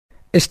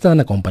Está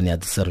na companhia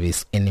de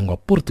serviço em língua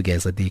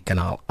portuguesa de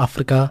Canal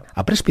África,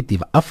 a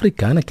perspectiva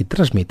africana que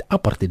transmite a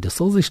partir de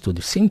seus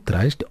estúdios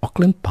centrais de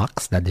Auckland Park,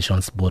 cidade de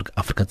Johannesburg,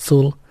 África do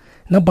Sul,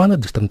 na banda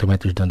dos 30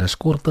 metros de ondas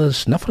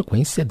curtas, na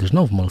frequência dos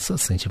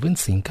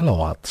 9.625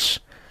 kW.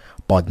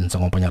 Pode nos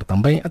acompanhar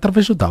também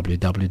através do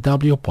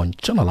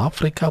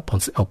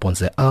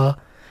www.channelafrica.co.za,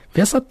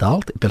 via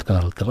satélite e pelo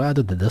canal de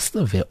rádio da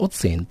DSTV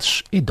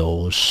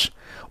 802.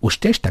 Os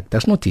destaques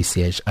das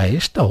notícias a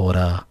esta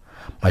hora.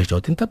 Mais de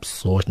 80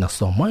 pessoas, na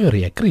sua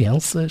maioria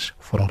crianças,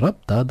 foram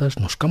raptadas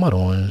nos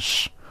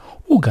Camarões.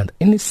 O Uganda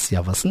inicia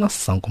a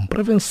vacinação com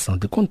prevenção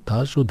de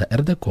contágio da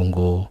RD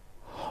Congo.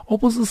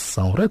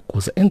 Oposição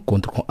recusa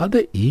encontro com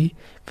ADI,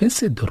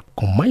 vencedor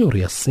com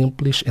maioria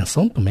simples em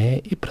São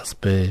Tomé e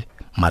Príncipe.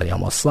 Maria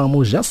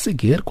Moçamo já a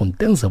seguir com o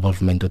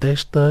desenvolvimento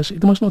destas e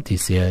demais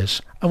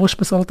notícias. A vossa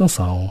especial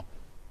atenção.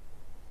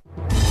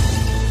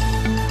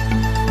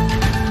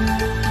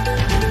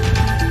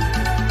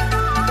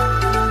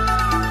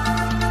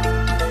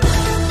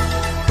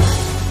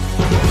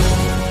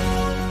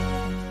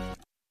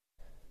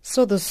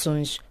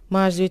 Saudações.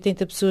 Mais de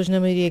 80 pessoas, na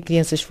maioria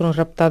crianças, foram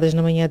raptadas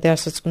na manhã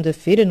desta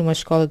segunda-feira numa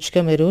escola dos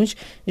Camarões.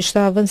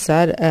 Está a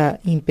avançar a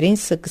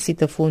imprensa que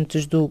cita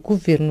fontes do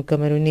governo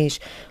camaronês.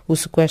 O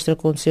sequestro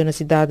aconteceu na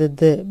cidade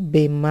de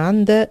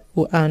Bemanda,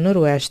 a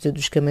noroeste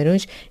dos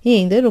Camarões, e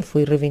ainda não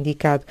foi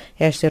reivindicado.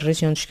 Esta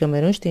região dos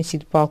Camarões tem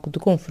sido palco de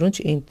confrontos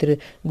entre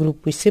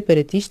grupos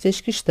separatistas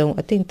que estão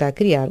a tentar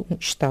criar um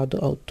Estado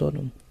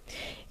autónomo.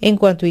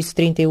 Enquanto isso,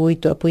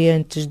 38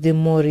 apoiantes de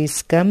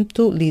Maurice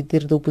Kamto,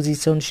 líder da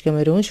oposição dos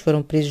Camarões,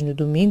 foram presos no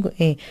domingo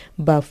em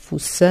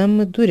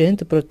Bafoussam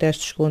durante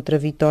protestos contra a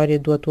vitória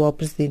do atual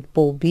presidente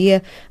Paul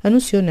Biya,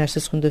 anunciou nesta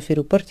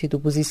segunda-feira o partido da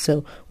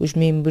oposição. Os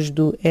membros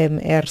do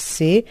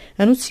MRC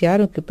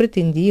anunciaram que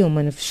pretendiam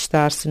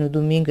manifestar-se no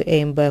domingo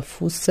em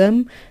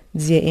Bafoussam,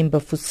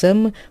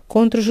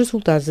 contra os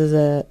resultados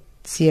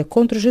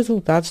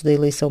da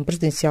eleição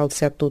presidencial de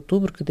 7 de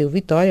outubro, que deu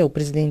vitória ao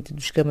presidente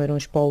dos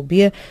Camarões, Paul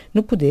Biya,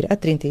 no poder há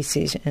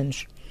 36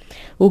 anos.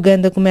 O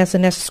Uganda começa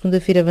nesta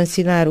segunda-feira a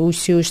vacinar os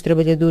seus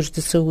trabalhadores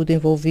de saúde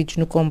envolvidos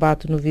no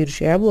combate no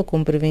vírus ébola,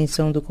 com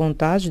prevenção do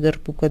contágio da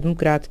República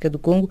Democrática do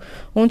Congo,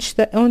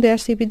 onde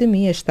esta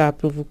epidemia já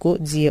provocou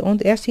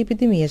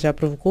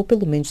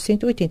pelo menos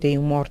 181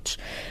 mortes.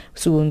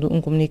 Segundo um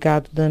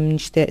comunicado da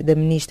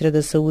Ministra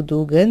da Saúde do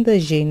Uganda,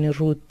 Jane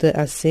Ruth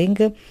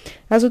Asenga,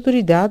 as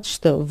autoridades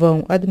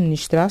vão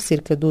administrar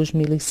cerca de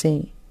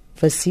 2.100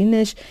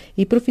 vacinas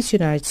e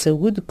profissionais de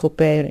saúde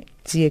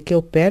que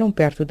operam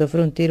perto da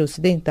fronteira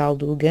ocidental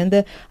do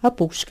Uganda, a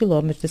poucos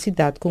quilómetros da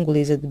cidade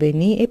congolesa de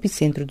Beni,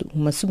 epicentro de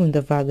uma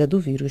segunda vaga do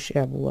vírus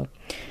ébola.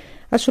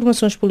 As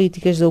formações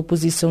políticas da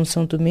oposição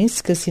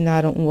são-tomense, que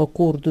assinaram um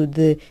acordo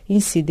de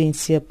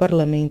incidência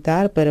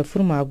parlamentar para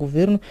formar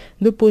governo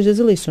depois das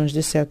eleições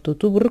de 7 de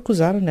outubro,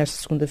 recusaram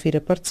nesta segunda-feira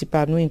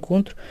participar no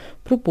encontro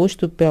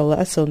proposto pela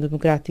Ação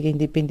Democrática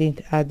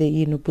Independente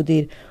ADI no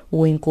poder.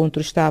 O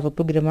encontro estava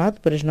programado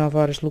para as 9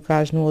 horas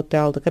locais no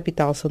hotel da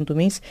capital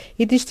são-tomense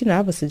e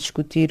destinava-se a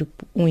discutir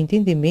um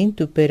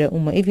entendimento para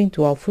uma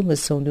eventual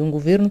formação de um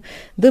governo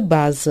de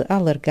base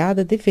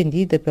alargada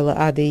defendida pela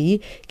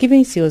ADI, que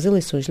venceu as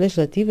eleições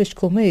legislativas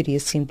com maioria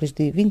simples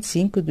de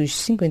 25 dos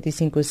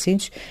 55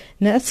 assentos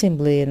na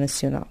Assembleia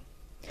Nacional.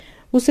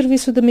 O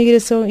Serviço de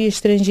Migração e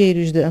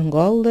Estrangeiros de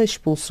Angola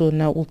expulsou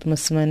na última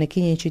semana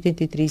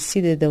 583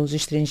 cidadãos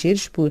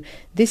estrangeiros por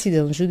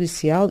decisão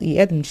judicial e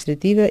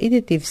administrativa e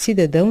deteve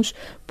cidadãos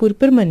por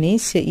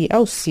permanência e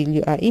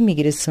auxílio à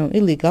imigração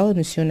ilegal,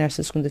 anunciou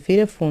nesta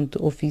segunda-feira a fonte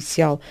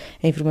oficial.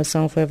 A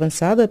informação foi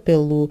avançada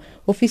pelo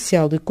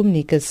oficial de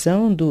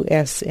comunicação do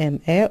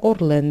SME,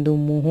 Orlando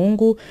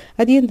Muhongo,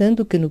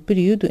 adiantando que no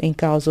período em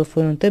causa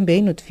foram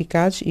também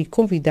notificados e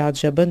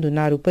convidados a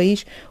abandonar o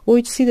país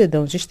 8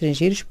 cidadãos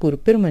estrangeiros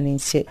por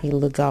permanência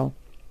ilegal.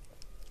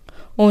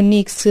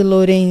 Onyx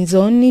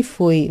Lorenzoni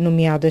foi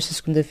nomeado esta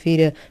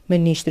segunda-feira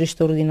ministro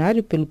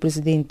extraordinário pelo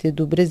presidente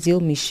do Brasil,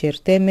 Michel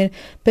Temer,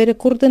 para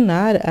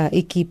coordenar a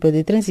equipa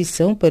de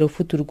transição para o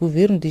futuro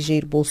governo de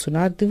Jair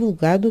Bolsonaro,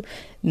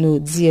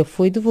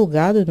 foi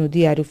divulgado no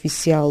Diário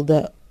Oficial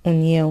da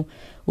União.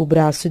 O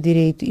braço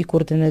direito e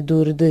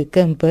coordenador de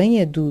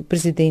campanha do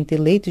presidente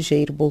eleito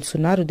Jair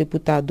Bolsonaro, o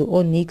deputado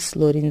Onyx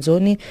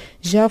Lorenzoni,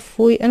 já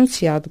foi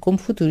anunciado como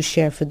futuro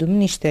chefe do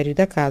Ministério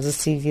da Casa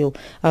Civil.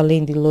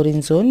 Além de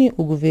Lorenzoni,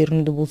 o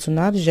governo de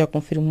Bolsonaro já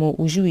confirmou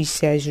o juiz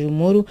Sérgio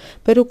Moro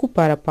para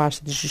ocupar a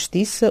pasta de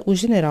Justiça, o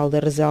general da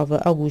Reserva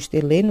Augusto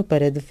Heleno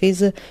para a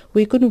Defesa, o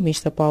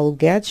economista Paulo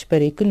Guedes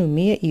para a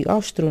Economia e o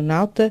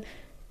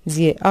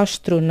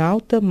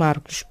astronauta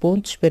Marcos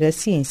Pontes para a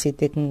Ciência e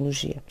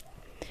Tecnologia.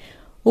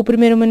 O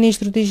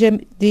primeiro-ministro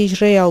de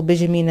Israel,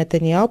 Benjamin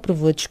Netanyahu,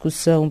 aprovou a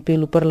discussão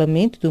pelo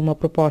Parlamento de uma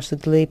proposta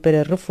de lei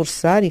para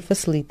reforçar e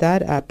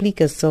facilitar a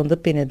aplicação da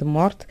pena de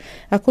morte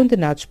a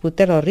condenados por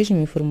terrorismo,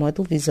 informou a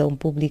televisão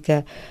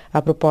pública.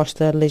 A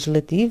proposta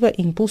legislativa,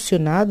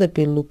 impulsionada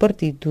pelo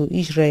partido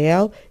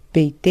Israel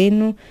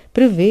Beitenu,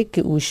 prevê que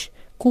os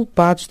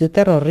culpados de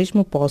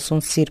terrorismo possam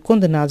ser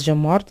condenados à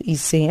morte e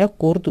sem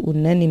acordo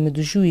unânime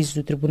dos juízes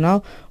do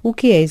tribunal, o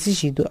que é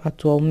exigido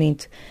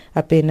atualmente.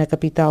 A pena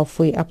capital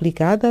foi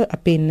aplicada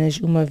apenas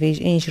uma vez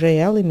em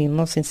Israel, em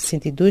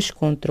 1962,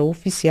 contra o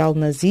oficial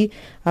nazi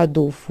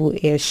Adolfo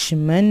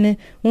Eichmann,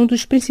 um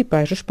dos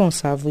principais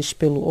responsáveis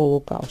pelo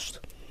Holocausto.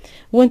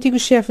 O antigo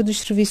chefe dos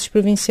serviços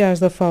provinciais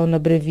da fauna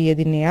bravia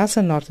de Niassa,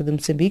 norte de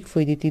Moçambique,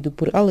 foi detido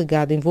por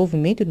alegado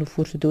envolvimento no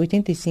furto de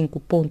 85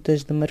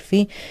 pontas de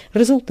marfim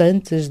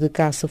resultantes de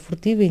caça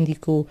furtiva,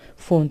 indicou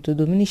fonte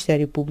do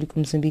Ministério Público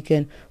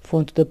moçambicano.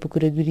 Fonte da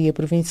Procuradoria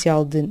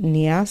Provincial de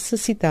Niassa,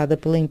 citada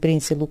pela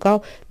imprensa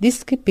local,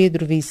 disse que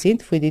Pedro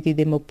Vicente foi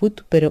detido em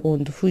Maputo, para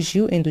onde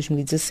fugiu em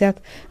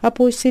 2017,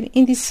 após ser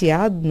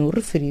indiciado no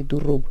referido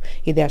roubo.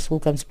 E desta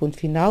colocamos ponto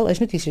final às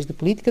notícias de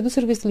política do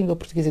Serviço de Língua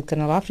Portuguesa do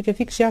Canal África.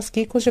 Fique já a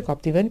seguir com Jacob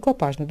Tivani com a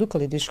página do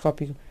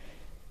Caleidoscópio.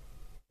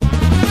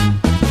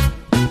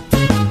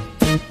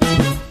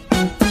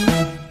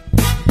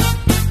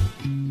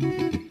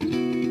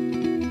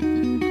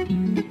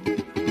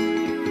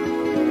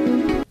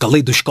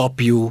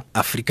 Caleidoscópio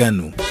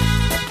africano.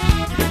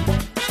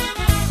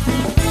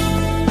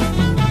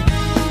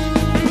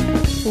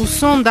 O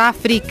som da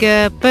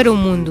África para o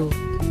mundo.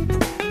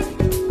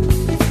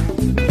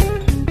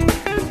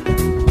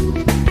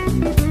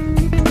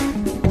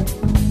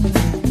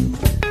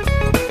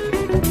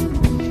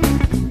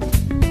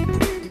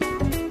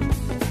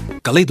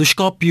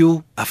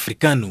 Caleidoscópio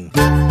africano.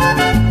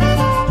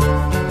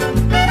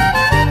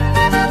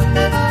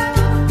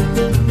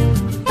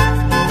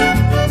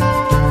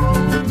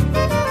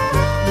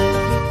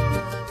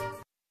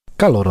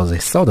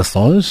 Calorosas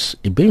saudações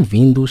e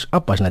bem-vindos à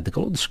página de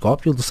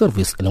Caleidoscópio do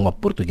Serviço de Língua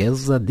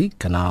Portuguesa de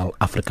Canal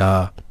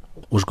África.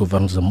 Os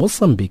governos de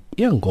Moçambique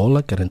e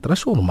Angola querem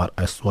transformar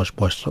as suas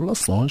boas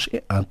relações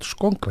em atos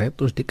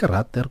concretos de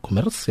caráter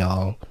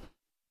comercial.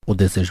 O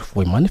desejo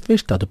foi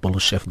manifestado pelo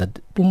chefe da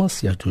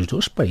diplomacia dos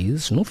dois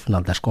países no final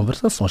das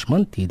conversações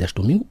mantidas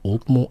domingo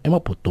último em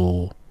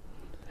Maputo.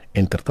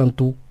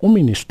 Entretanto, o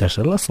ministro das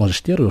Relações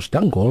Exteriores de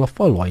Angola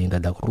falou ainda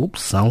da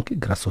corrupção que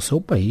graça ao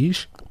seu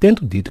país,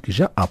 tendo dito que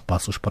já há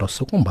passos para o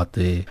seu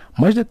combate.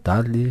 Mais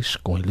detalhes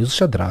com Eliso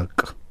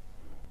Shadrach.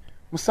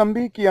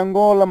 Moçambique e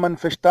Angola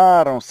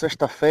manifestaram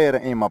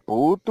sexta-feira em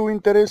Maputo o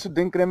interesse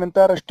de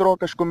incrementar as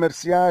trocas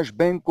comerciais,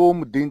 bem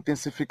como de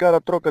intensificar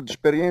a troca de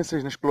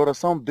experiências na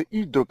exploração de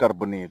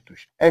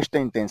hidrocarbonetos. Esta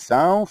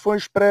intenção foi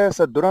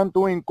expressa durante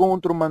o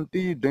encontro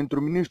mantido entre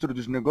o ministro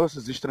dos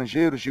Negócios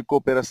Estrangeiros e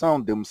Cooperação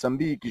de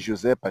Moçambique,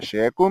 José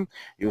Pacheco,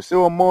 e o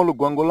seu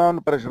homólogo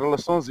angolano para as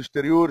Relações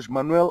Exteriores,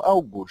 Manuel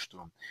Augusto.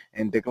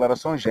 Em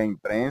declarações à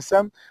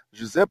imprensa,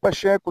 José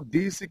Pacheco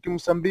disse que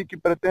Moçambique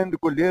pretende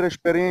colher a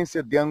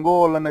experiência de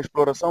Angola na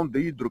exploração de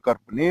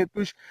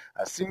hidrocarbonetos,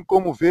 assim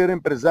como ver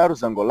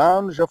empresários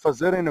angolanos a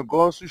fazerem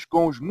negócios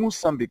com os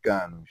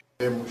moçambicanos.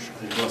 Temos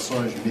as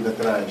relações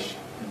bilaterais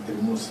entre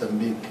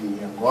Moçambique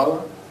e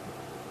Angola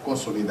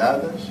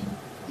consolidadas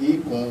e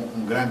com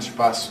um grande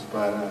espaço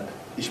para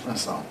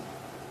expansão.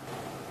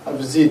 A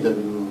visita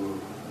do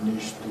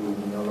ministro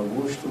Manuel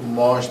Augusto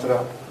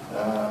mostra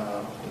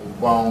o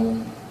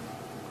quão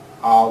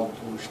alto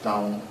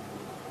estão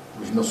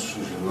os nossos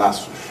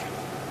laços.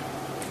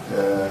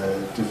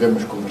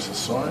 Tivemos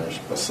conversações,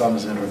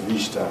 passamos em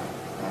revista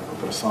a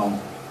cooperação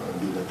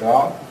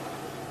bilateral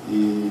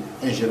e,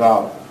 em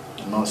geral,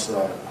 a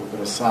nossa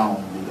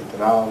cooperação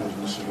bilateral, as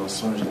nossas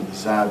relações de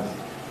amizade,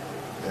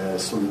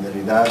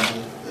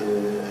 solidariedade,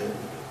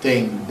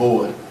 têm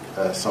boa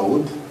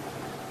saúde.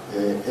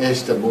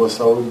 Esta boa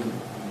saúde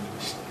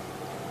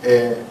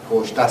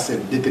está a ser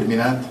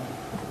determinante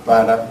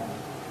para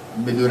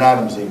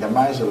melhorarmos ainda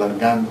mais,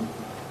 alargando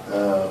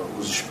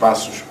os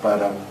espaços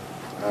para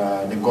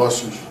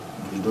negócios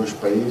dos dois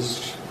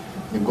países,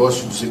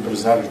 negócios dos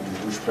empresários dos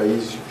dois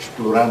países,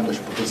 explorando as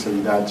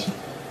potencialidades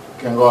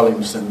que Angola e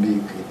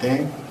Moçambique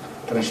têm,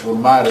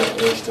 transformar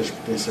estas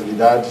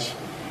potencialidades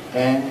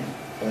em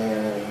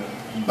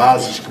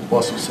bases que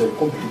possam ser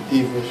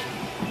competitivas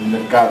no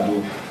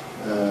mercado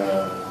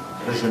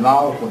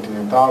regional,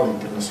 continental,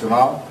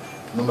 internacional,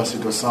 numa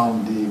situação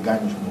de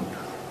ganhos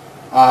mútuos.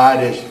 Há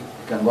áreas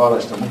que Angola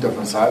está muito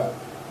avançada,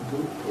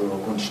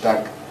 com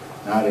destaque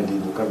na área de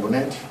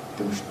hidrocarbonetos.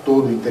 Temos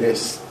todo o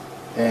interesse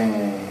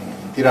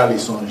em tirar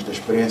lições da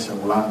experiência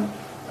angolana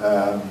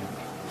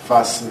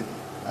face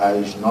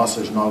às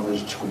nossas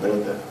novas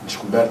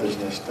descobertas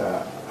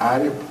nesta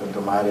área. Portanto, é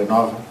uma área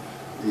nova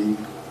e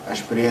a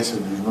experiência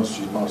dos nossos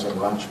irmãos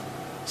angolanos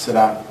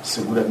será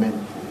seguramente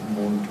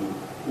muito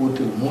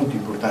útil, muito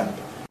importante.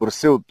 Por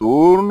seu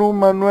turno,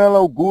 Manuel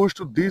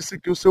Augusto disse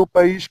que o seu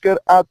país quer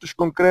atos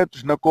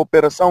concretos na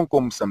cooperação com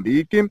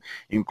Moçambique,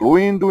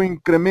 incluindo o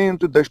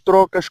incremento das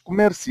trocas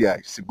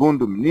comerciais.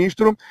 Segundo o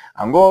ministro,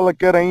 Angola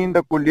quer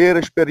ainda colher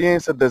a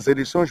experiência das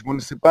eleições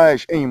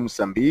municipais em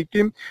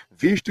Moçambique,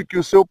 visto que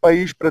o seu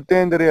país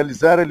pretende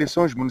realizar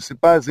eleições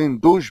municipais em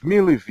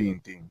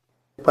 2020.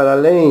 Para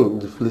além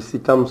de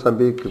felicitar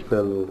Moçambique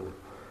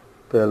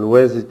pelo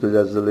êxito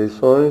das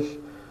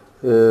eleições,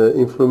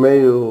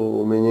 informei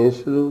o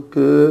ministro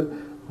que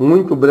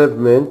muito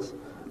brevemente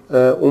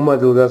uma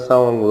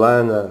delegação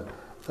angolana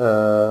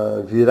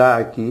virá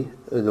aqui,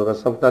 a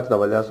delegação que está a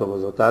trabalhar sobre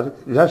os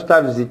autárquicos, já está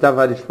a visitar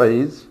vários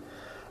países,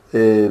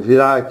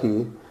 virá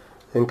aqui,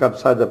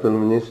 encabeçada pelo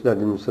Ministro da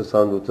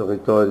Administração do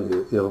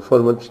Território e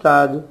Reforma do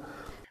Estado.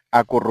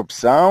 A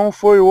corrupção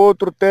foi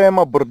outro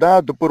tema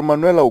abordado por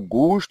Manuel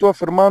Augusto,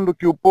 afirmando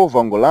que o povo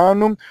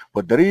angolano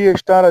poderia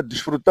estar a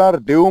desfrutar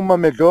de uma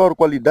melhor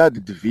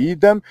qualidade de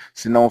vida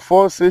se não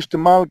fosse este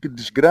mal que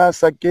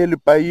desgraça aquele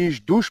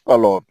país dos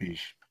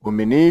palopes. O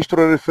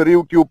ministro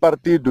referiu que o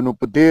partido no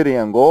poder em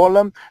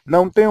Angola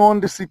não tem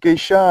onde se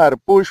queixar,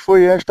 pois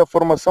foi esta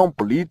formação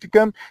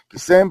política que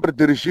sempre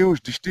dirigiu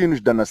os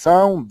destinos da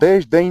nação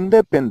desde a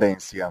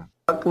independência.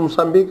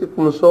 Moçambique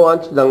começou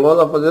antes de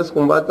Angola a fazer esse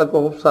combate à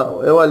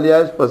corrupção. Eu,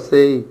 aliás,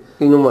 passei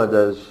em uma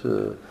das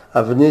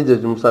avenidas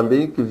de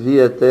Moçambique,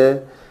 vi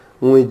até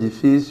um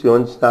edifício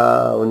onde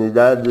está a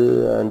unidade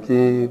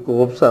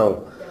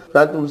anticorrupção.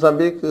 Portanto,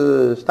 Moçambique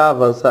está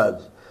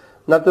avançado.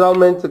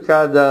 Naturalmente,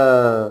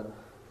 cada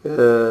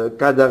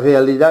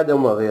realidade é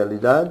uma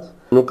realidade.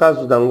 No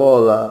caso de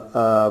Angola,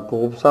 a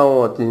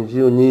corrupção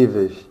atingiu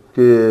níveis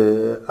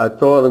que a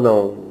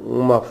tornam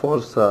uma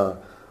força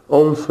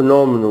ou um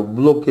fenômeno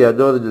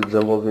bloqueador de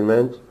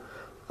desenvolvimento.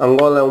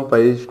 Angola é um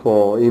país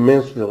com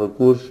imensos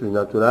recursos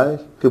naturais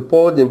que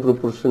podem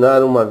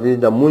proporcionar uma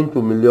vida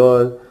muito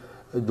melhor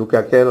do que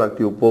aquela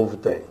que o povo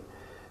tem.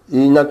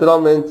 E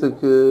naturalmente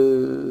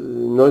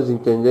que nós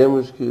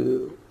entendemos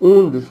que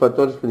um dos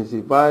fatores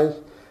principais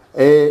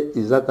é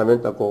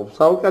exatamente a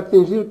corrupção, que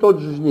atingiu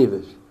todos os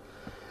níveis.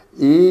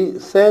 E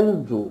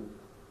sendo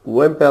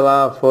o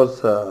MPLA a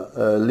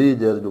força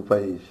líder do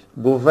país,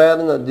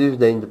 governa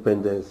desde a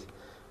independência.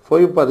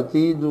 Foi o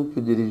partido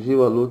que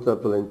dirigiu a luta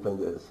pela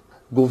independência.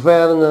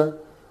 Governa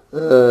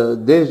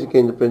desde que a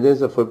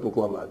independência foi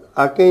proclamada.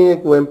 A quem é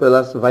que o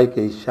MPLA se vai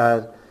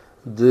queixar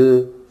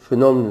de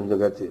fenômenos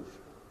negativos?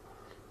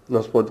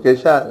 Não se pode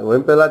queixar. O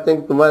MPLA tem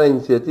que tomar a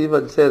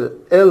iniciativa de ser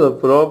ele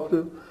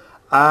próprio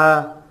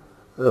a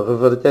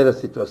reverter a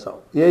situação.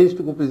 E é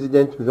isto que o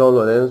presidente João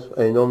Lourenço,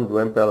 em nome do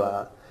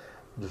MPLA,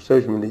 dos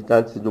seus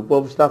militantes e do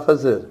povo, está a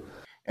fazer.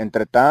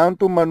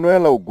 Entretanto,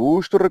 Manuel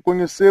Augusto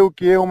reconheceu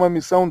que é uma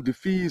missão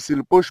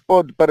difícil, pois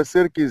pode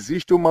parecer que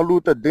existe uma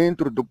luta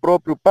dentro do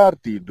próprio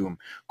partido.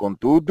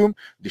 Contudo,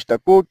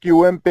 destacou que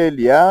o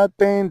MPLA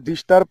tem de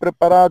estar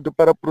preparado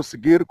para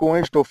prosseguir com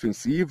esta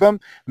ofensiva,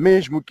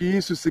 mesmo que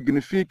isso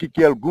signifique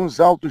que alguns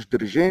altos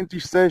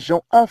dirigentes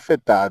sejam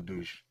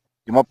afetados.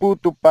 De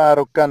Maputo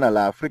para o Canal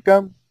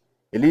África,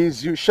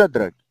 Elísio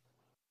Shadrach.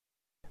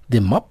 De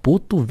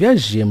Maputo,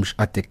 viajemos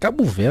até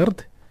Cabo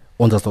Verde,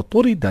 onde as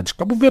autoridades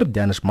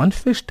cabo-verdianas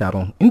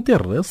manifestaram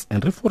interesse em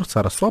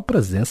reforçar a sua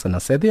presença na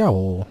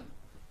CEDEAO.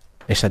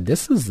 Esta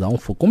decisão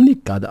foi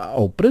comunicada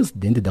ao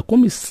presidente da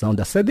comissão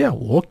da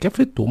CEDEAO, que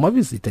efetuou uma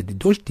visita de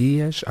 2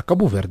 dias a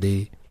Cabo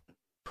Verde.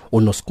 O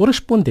nosso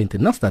correspondente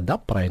na cidade da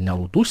Praia,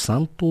 Nelo dos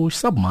Santos,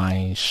 sabe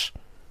mais.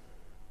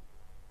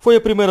 Foi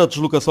a primeira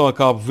deslocação a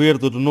Cabo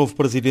Verde do novo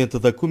presidente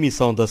da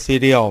comissão da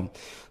CEDEAO.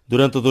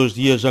 Durante 2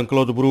 dias,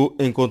 Jean-Claude Bru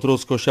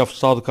encontrou-se com o chefe de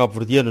Estado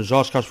cabo-verdiano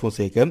Jorge Carlos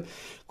Fonseca,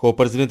 com o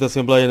presidente da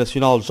Assembleia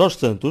Nacional Jorge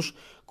Santos,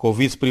 com o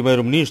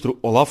vice-primeiro-ministro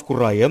Olavo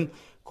Correia,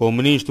 com o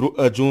ministro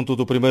adjunto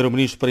do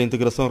primeiro-ministro para a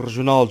Integração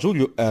Regional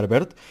Júlio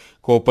Herbert,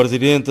 com o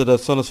presidente da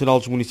Associação Nacional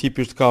dos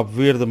Municípios de Cabo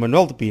Verde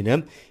Manuel de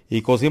Pina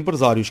e com os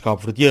empresários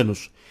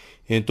cabo-verdianos.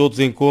 Em todos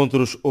os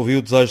encontros, houve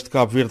o desejo de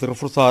Cabo Verde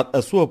reforçar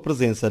a sua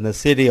presença na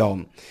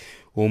CEDEAO.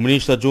 O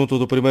ministro adjunto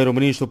do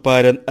primeiro-ministro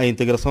para a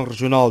Integração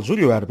Regional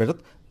Júlio Herbert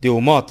deu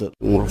o mote.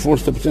 Um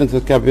reforço da presença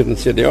de Cabo Verde na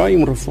CEDEAO e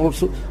um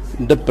reforço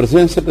da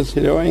presença da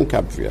CEDEAO em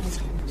Cabo Verde.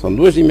 São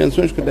 2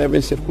 dimensões que devem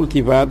ser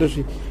cultivadas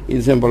e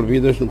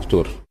desenvolvidas no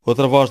futuro.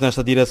 Outra voz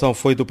nesta direção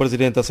foi do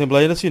presidente da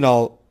Assembleia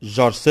Nacional,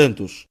 Jorge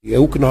Santos. É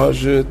o que nós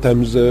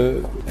estamos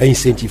a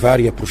incentivar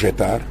e a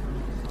projetar,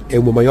 é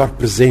uma maior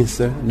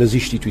presença nas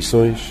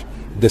instituições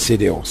da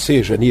CEDEAO,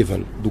 seja a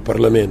nível do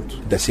Parlamento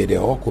da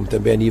CEDEAO, como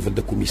também a nível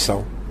da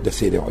Comissão da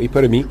CEDEAO. E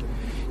para mim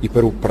e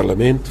para o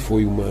Parlamento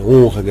foi uma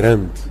honra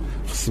grande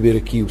receber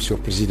aqui o Sr.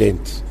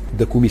 Presidente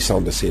da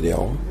Comissão da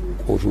CEDEAO,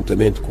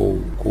 conjuntamente com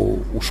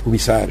os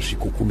comissários e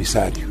com o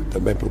comissário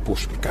também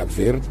proposto por Cabo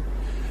Verde.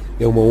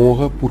 É uma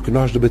honra porque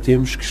nós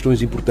debatemos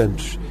questões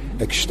importantes.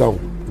 A questão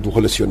do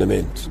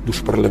relacionamento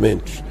dos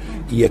parlamentos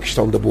e a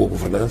questão da boa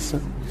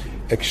governança,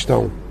 a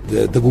questão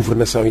da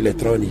governação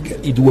eletrónica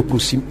e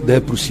da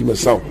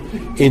aproximação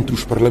entre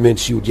os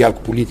parlamentos e o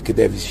diálogo político que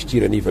deve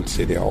existir a nível de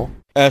CEDEAO.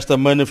 Esta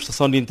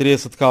manifestação de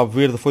interesse de Cabo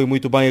Verde foi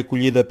muito bem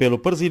acolhida pelo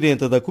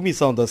presidente da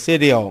comissão da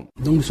CEDEAO.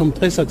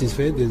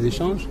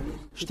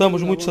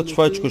 Estamos muito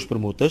satisfeitos com as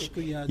permutas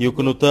e o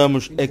que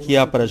notamos é que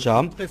há para já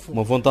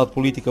uma vontade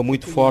política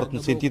muito forte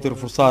no sentido de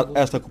reforçar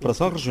esta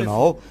cooperação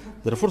regional,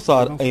 de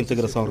reforçar a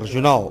integração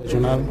regional.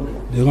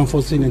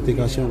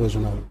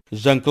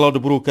 Jean-Claude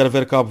Bru quer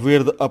ver Cabo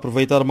Verde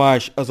aproveitar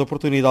mais as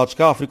oportunidades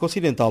que a África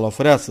Ocidental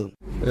oferece.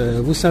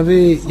 Vous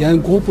savez, il y a un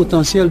gros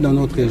potentiel dans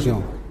notre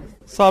région.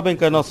 Sabem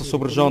que a nossa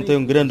sub-região tem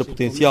um grande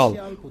potencial.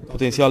 O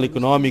potencial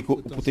económico,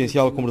 o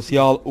potencial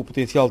comercial, o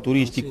potencial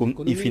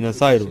turístico e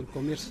financeiro.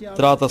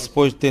 Trata-se,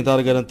 pois, de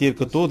tentar garantir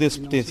que todo esse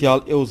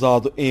potencial é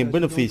usado em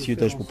benefício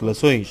das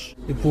populações.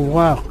 De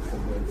pouvoir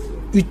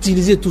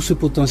utiliser tout ce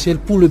potentiel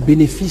pour le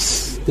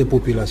bénéfice des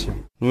populations.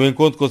 No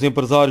encontro com os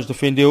empresários,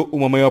 defendeu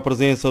uma maior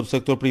presença do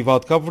sector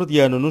privado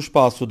cabo-verdiano no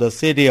espaço da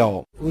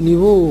CEDEAO. Au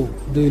niveau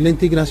de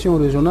l'intégration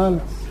régionale,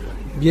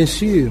 bien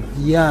sûr,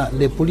 il y a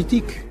les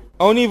politiques.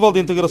 Ao nível de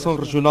integração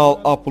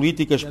regional, há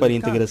políticas para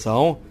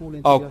integração,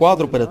 há o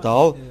quadro para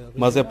tal,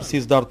 mas é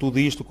preciso dar tudo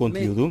isto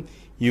conteúdo,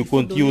 e o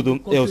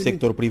conteúdo é o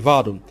sector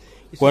privado.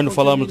 Quando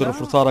falamos de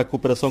reforçar a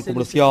cooperação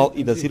comercial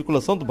e da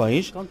circulação de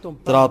bens,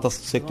 trata-se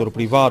do sector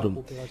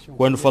privado.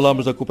 Quando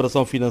falamos da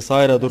cooperação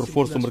financeira, do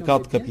reforço do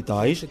mercado de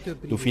capitais,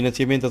 do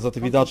financiamento das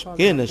atividades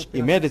pequenas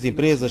e médias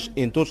empresas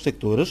em todos os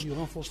sectores,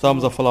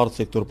 estamos a falar do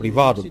sector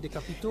privado.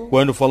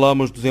 Quando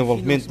falamos do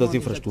desenvolvimento das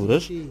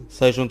infraestruturas,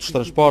 sejam dos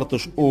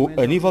transportes ou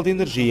a nível de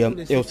energia,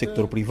 é o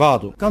sector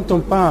privado. Quand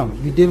on parle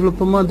du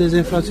développement des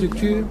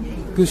infrastructures,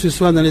 que ce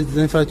soit dans les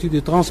infrastructures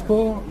de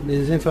transport,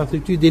 les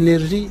infrastructures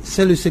d'énergie,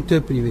 c'est le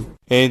secteur privé.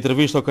 Em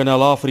entrevista ao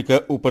Canal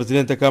África, o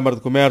presidente da Câmara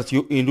de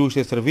Comércio,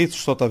 Indústria e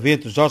Serviços,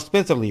 Sotavento, Jorge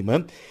Spencer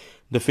Lima,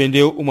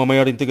 defendeu uma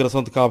maior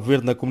integração de Cabo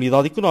Verde na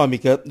comunidade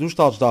económica dos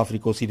Estados da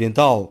África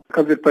Ocidental.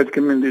 Cabo Verde,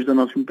 praticamente desde a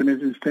nossa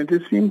independência em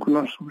 75,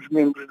 nós somos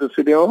membros da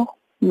CEDEAO,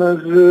 mas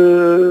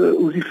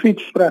os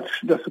efeitos práticos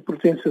dessa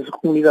pertença à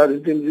comunidade em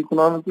termos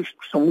económicos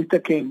são muito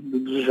aquém do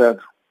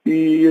desejado.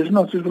 E as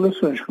nossas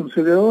relações com a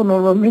CEDEAO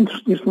normalmente,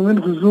 neste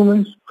momento,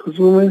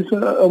 resumem-se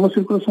a uma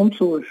circulação de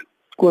pessoas.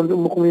 Quando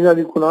uma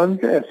comunidade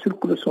económica é a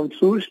circulação de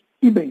pessoas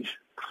e bens.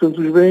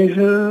 Portanto, os bens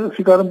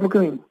ficaram pelo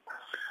caminho.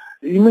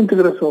 E uma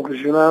integração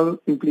regional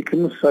implica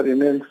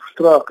necessariamente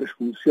trocas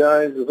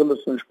comerciais,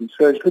 relações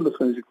comerciais,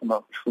 relações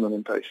económicas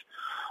fundamentais.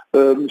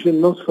 Mas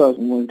não se faz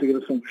uma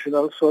integração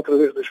regional só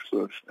através das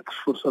pessoas. É que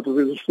se for só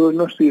através das pessoas,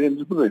 nós sairemos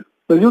do poder.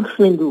 Mas eu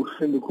defendo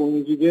com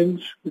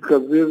evidentes que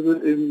Cabo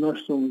Verde, nós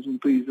somos um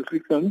país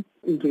africano,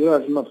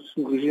 integrados na nossa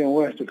região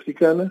oeste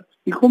africana,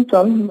 e como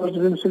tal, nós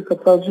devemos ser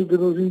capazes de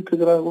nos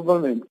integrar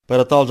globalmente.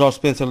 Para tal, Jorge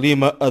Spencer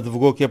Lima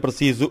advogou que é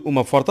preciso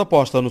uma forte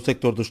aposta no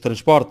sector dos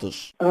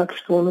transportes. Há a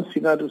questão da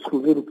necessidade de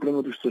resolver o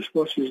problema dos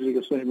transportes e das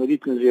ligações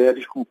marítimas e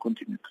aéreas com o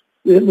continente.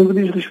 No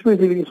que diz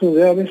respeito às ligações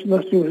aéreas,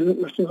 nós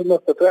temos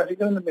andado para trás e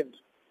grandemente.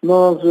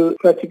 Nós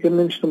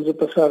praticamente estamos a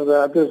passar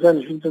há 10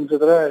 anos, 20 anos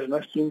atrás,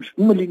 nós tínhamos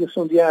uma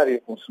ligação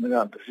diária com o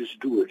Senegal, às vezes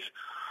duas.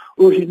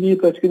 Hoje em dia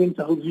praticamente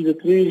está reduzida a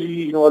 3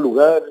 e não há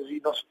lugares, e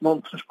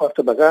não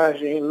transporta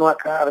bagagem, não há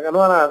carga,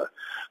 não há nada.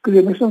 Quer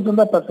dizer, nós estamos a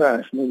andar para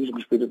trás no que diz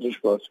respeito a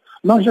transportes.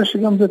 Nós já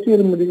chegamos a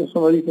ter uma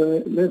ligação marítima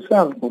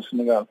mensal com o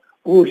Senegal.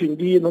 Hoje em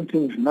dia não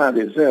temos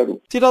nada, é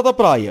zero. Cidade da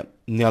Praia,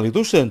 Nélio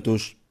dos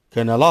Santos,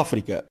 Canal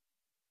África.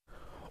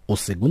 O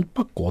segundo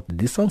pacote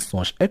de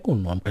sanções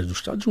econômicas dos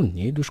Estados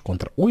Unidos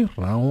contra o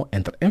Irão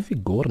entra em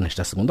vigor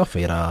nesta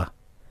segunda-feira.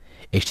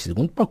 Este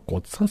segundo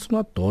pacote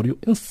sancionatório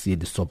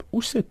incide sobre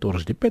os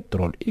setores de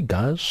petróleo e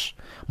gás,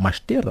 mas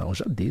Teherão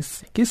já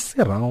disse que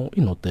serão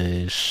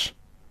inúteis.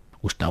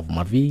 Gustavo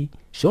Mavi,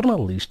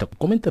 jornalista e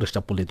comentarista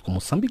político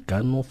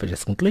moçambicano, fez a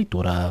seguinte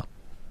leitura.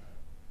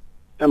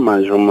 É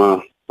mais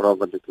uma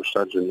prova de que os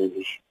Estados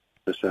Unidos,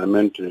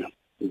 especialmente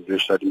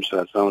desta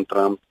administração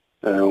Trump,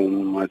 é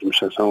uma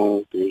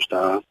administração que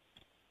está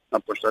a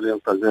apostar em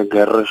fazer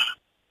guerras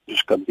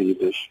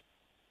descabidas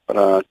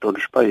para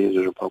todos os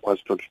países, ou para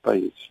quase todos os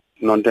países.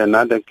 Não tem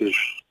nada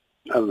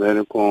a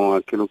ver com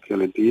aquilo que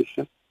ele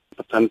disse.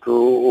 Portanto,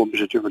 o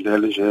objetivo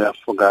deles é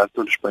afogar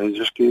todos os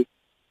países que,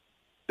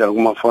 de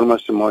alguma forma,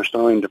 se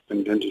mostram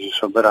independentes e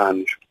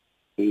soberanos.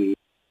 E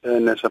é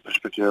nessa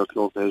perspectiva que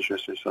eu vejo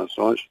essas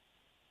sanções.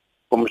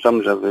 Como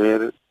estamos a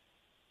ver,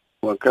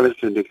 aqueles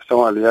que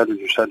são aliados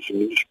dos Estados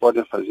Unidos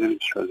podem fazer e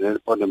desfazer,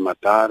 podem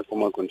matar,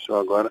 como aconteceu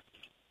agora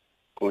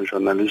com o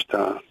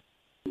jornalista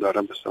da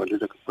Arábia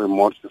Saudita que foi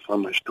morto de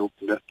forma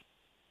estúpida,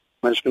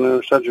 mas que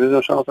nos Estados Unidos não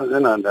estão a fazer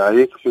nada.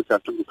 Aí que fica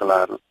tudo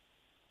claro.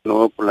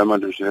 Não é o problema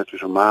dos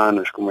direitos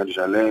humanos, como eles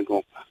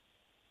alegam,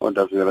 ou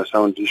da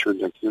violação disso ou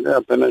daquilo, é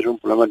apenas um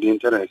problema de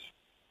interesse.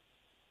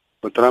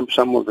 O Trump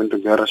está movendo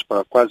guerras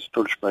para quase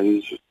todos os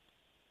países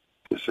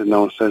que se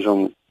não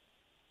sejam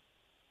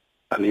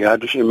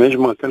aliados, e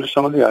mesmo aqueles que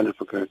são aliados,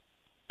 porque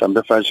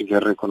também faz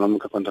guerra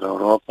econômica contra a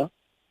Europa.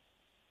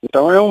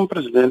 Então é um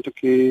presidente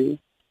que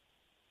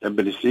é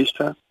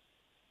belicista,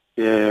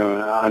 que é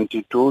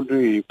anti tudo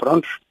e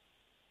pronto,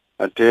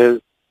 até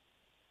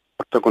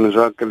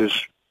protagonizou aquele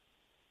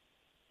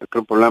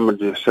problema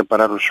de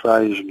separar os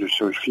pais dos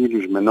seus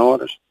filhos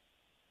menores.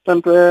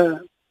 Portanto é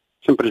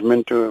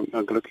simplesmente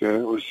aquilo que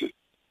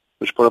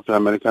os próprios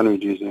americanos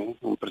dizem,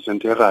 um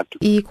presidente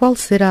errático. E qual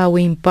será o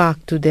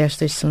impacto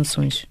destas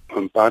sanções? O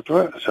impacto,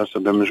 já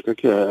sabemos o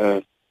que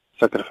é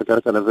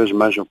sacrificar cada vez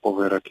mais o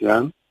povo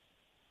iraquiano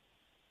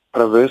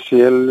para ver se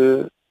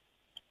ele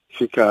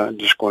fica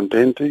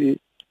descontente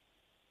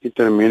e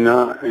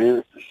termina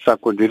em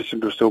sacudir-se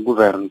do seu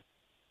governo.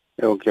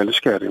 É o que eles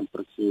querem,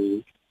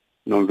 porque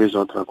não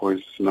visam outra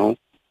coisa, senão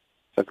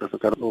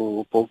sacrificar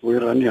o povo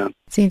iraniano.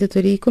 Sim,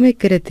 doutor, e como é que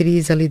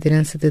caracteriza a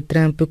liderança de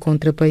Trump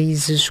contra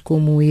países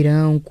como o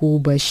Irão,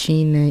 Cuba,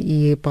 China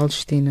e a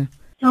Palestina?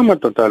 É uma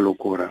total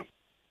loucura.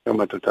 É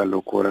uma total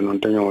loucura, não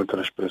tenho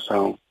outra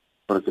expressão,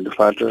 porque de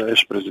fato o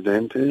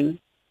ex-presidente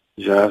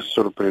já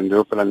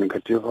surpreendeu pela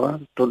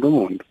negativa todo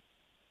mundo.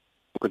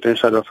 O que tem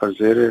estado a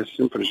fazer é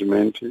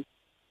simplesmente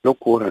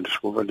loucura,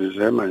 desculpa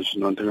dizer, mas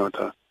não tenho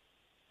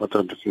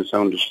outra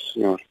definição deste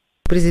senhor.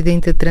 O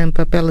presidente Trump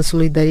apela à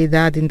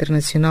solidariedade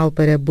internacional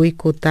para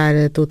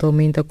boicotar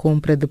totalmente a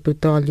compra de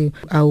petróleo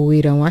ao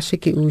Irão. Acha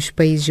que os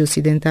países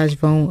ocidentais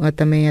vão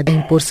também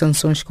impor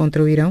sanções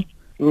contra o Irão?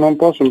 Não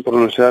posso me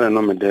pronunciar em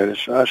nome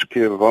deles. Acho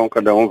que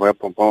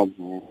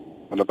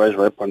cada país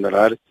vai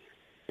ponderar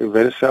e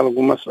ver se há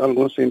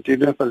algum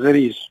sentido em fazer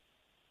isso.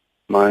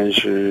 Mas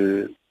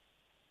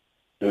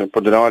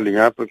poderão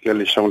alinhar porque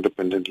eles são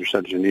dependentes dos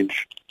Estados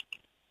Unidos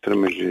em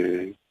termos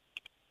de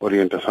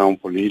orientação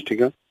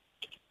política.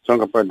 São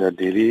capazes de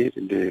aderir,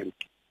 de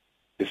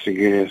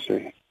seguir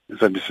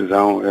essa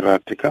decisão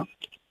errática,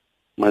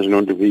 mas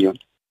não deviam.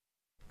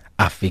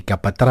 A fica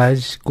para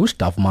trás,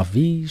 Gustavo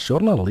Mavi,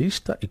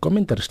 jornalista e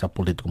comentarista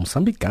político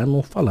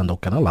moçambicano, falando ao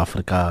Canal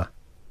África.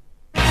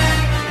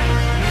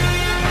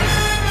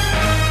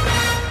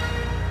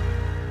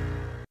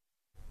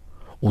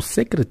 O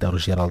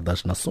secretário-geral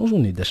das Nações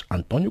Unidas,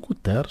 António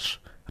Guterres,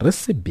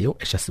 recebeu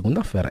esta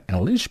segunda-feira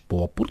em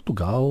Lisboa,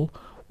 Portugal,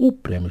 o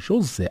Prêmio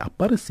José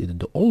Aparecido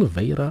de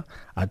Oliveira,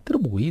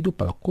 atribuído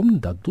pela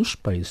Comunidade dos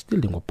Países de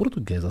Língua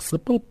Portuguesa,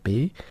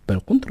 CPLP,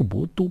 pelo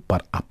contributo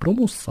para a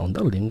promoção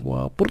da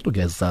língua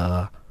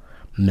portuguesa.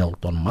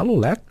 Milton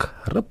Malulek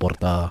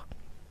reporta.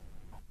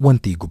 O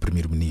antigo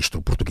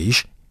primeiro-ministro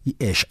português e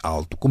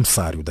ex-alto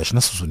comissário das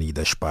Nações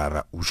Unidas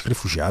para os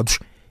Refugiados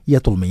e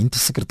atualmente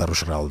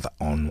secretário-geral da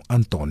ONU,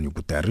 António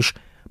Guterres,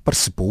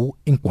 participou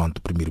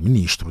enquanto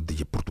primeiro-ministro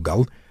de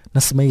Portugal na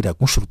Cimeira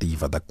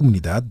Construtiva da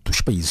Comunidade dos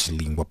Países de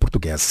Língua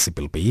Portuguesa,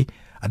 CPLP,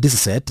 a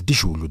 17 de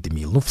julho de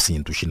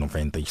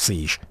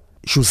 1996.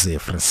 José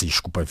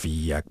Francisco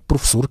Pavia,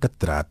 professor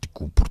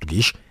catedrático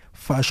português,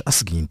 faz a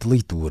seguinte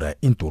leitura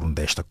em torno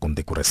desta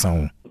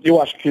condecoração. Eu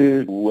acho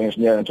que o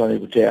engenheiro António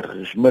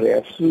Guterres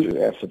merece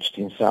essa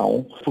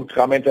distinção, porque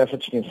realmente essa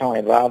distinção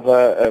é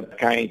dada a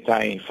quem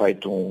tem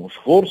feito um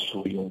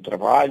esforço e um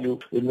trabalho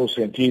no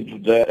sentido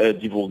da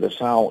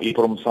divulgação e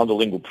promoção da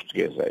língua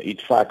portuguesa. E,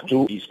 de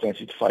facto, isso tem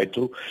sido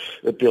feito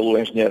pelo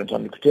engenheiro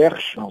António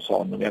Guterres, não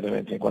só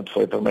nomeadamente enquanto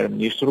foi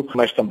primeiro-ministro,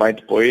 mas também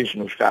depois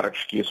nos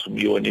cargos que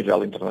assumiu a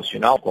nível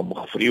internacional, como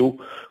referiu,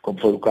 como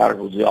foi o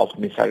cargo de Alto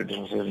Comissário das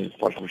Nações Unidas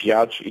para os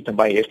Refugiados e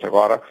também este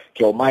agora,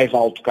 que é o mais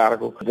alto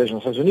cargo das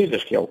Nações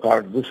Unidas, que é o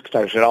cargo de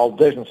Secretário-Geral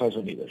das Nações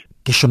Unidas.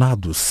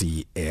 Questionado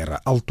se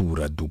era a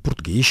altura do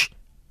português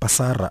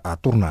passar a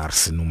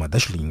tornar-se numa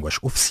das línguas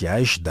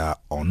oficiais da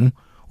ONU,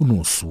 o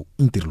nosso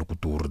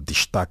interlocutor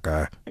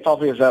destaca.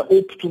 Talvez a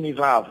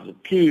oportunidade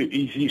que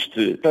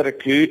existe para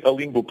que a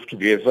língua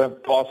portuguesa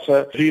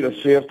possa vir a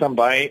ser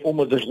também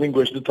uma das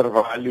línguas de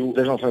trabalho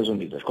das Nações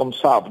Unidas. Como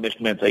sabe, neste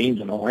momento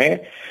ainda não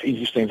é.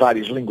 Existem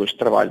várias línguas de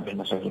trabalho das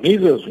Nações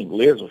Unidas, o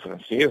inglês, o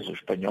francês, o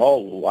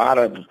espanhol, o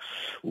árabe,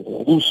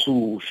 o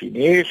russo, o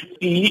chinês,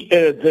 e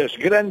das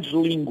grandes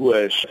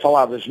línguas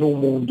faladas no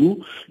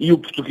mundo, e o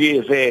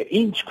português é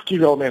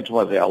indiscutivelmente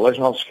uma delas.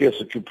 Não se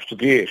esqueça que o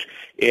português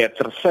é a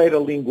terceira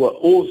língua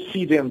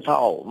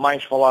ocidental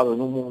mais falada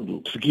no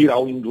mundo, seguir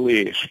ao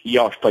inglês e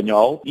ao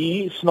espanhol,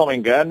 e, se não me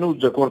engano,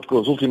 de acordo com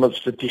as últimas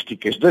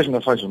estatísticas das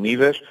Nações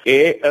Unidas,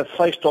 é a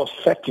sexta ou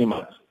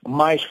sétima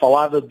mais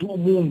falada do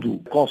mundo,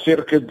 com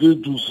cerca de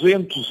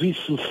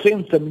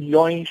 260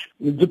 milhões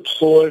de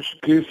pessoas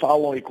que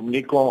falam e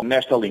comunicam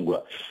nesta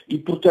língua. E,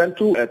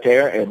 portanto,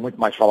 até é muito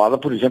mais falada,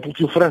 por exemplo,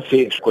 que o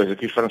francês, coisa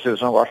que os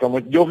franceses não gostam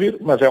muito de ouvir,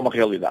 mas é uma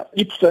realidade.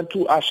 E,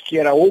 portanto, acho que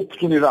era a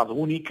oportunidade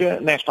única,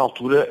 nesta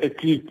altura,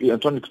 que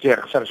António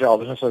Guterres, secretário-geral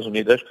das Nações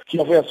Unidas, que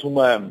houvesse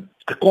uma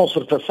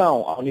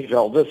concertação ao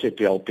nível da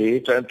CPLP,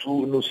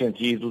 tanto no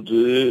sentido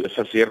de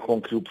fazer com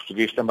que o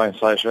português também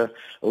seja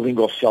a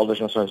língua oficial das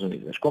Nações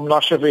Unidas. Como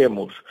nós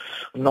sabemos,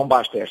 não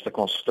basta esta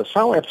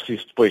concertação, é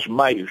preciso depois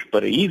meios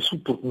para isso,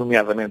 porque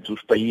nomeadamente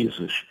os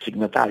países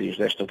signatários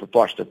desta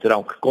proposta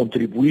terão que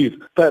contribuir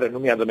para,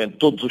 nomeadamente,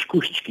 todos os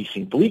custos que isso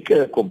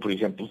implica, como, por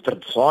exemplo,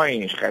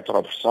 traduções,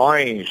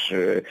 retroversões,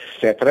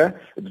 etc.,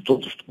 de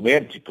todos os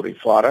documentos e por aí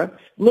fora,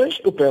 mas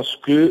eu penso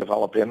que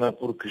vale a pena,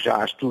 porque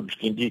já há estudos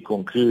que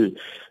indicam que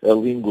a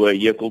língua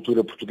e a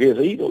cultura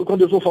portuguesa, e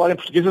quando eu estou a falar em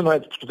portuguesa não é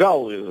de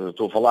Portugal,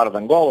 estou a falar de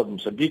Angola, de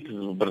Moçambique,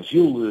 do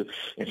Brasil,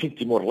 enfim, de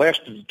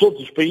Timor-Leste, de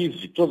todos os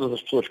países e todas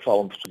as pessoas que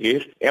falam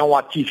português, é um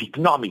ativo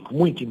económico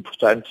muito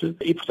importante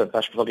e, portanto,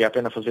 acho que valia a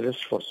pena fazer esse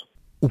esforço.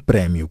 O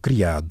prémio,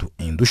 criado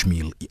em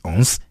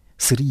 2011,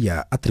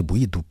 seria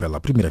atribuído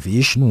pela primeira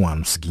vez no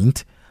ano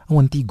seguinte ao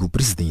antigo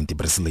presidente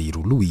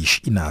brasileiro Luiz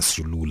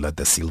Inácio Lula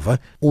da Silva,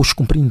 hoje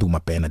cumprindo uma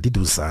pena de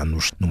 2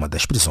 anos numa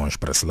das prisões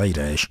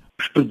brasileiras.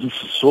 os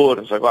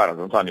predecessores agora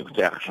de António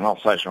Guterres não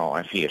sejam,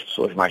 enfim, as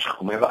pessoas mais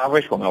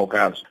recomendáveis, como é o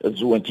caso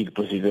do antigo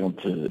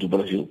presidente do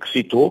Brasil que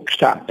citou, que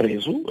está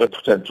preso,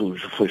 portanto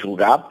foi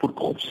julgado por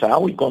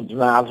corrupção e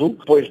condenado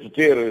depois de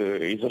ter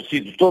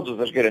exercido todas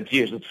as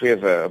garantias de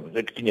defesa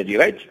a que tinha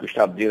direito, que o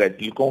Estado de Direito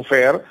lhe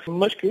confere,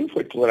 mas que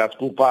foi declarado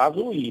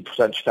culpado e,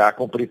 portanto, está a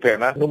cumprir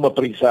pena numa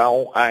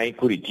prisão em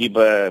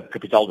Curitiba,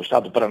 capital do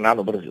Estado do Paraná,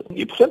 no Brasil.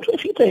 E, portanto,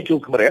 enfim, tem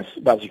aquilo que merece.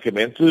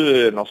 Basicamente,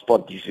 não se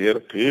pode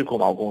dizer que,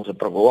 como alguns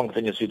apregoam, que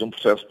tenha sido um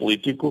processo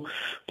político,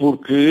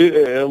 porque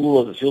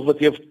Lula da Silva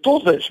teve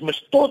todas, mas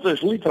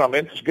todas,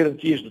 literalmente, as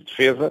garantias de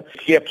defesa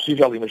que é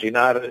possível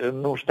imaginar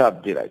num Estado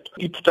de Direito.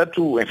 E,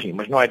 portanto, enfim,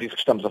 mas não é disso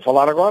que estamos a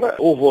falar agora.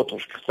 Houve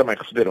outros que também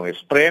receberam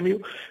esse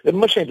prémio,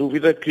 mas sem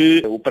dúvida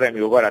que o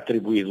prémio agora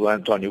atribuído a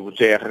António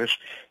Guterres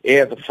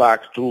é, de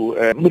facto,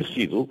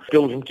 merecido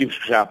pelos motivos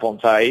que já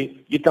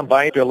apontei e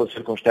também pela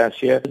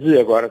circunstância de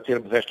agora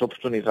termos esta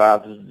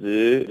oportunidade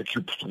de que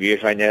o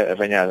português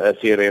venha a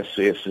ter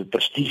esse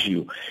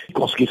prestígio e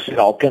conseguir ser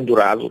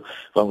alcandorado,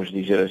 vamos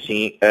dizer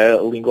assim,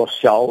 a língua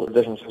oficial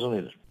das Nações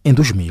Unidas. Em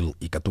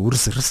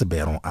 2014,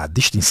 receberam a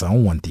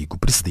distinção o antigo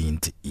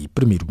presidente e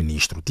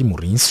primeiro-ministro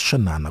timorense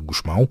Xanana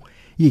Gusmão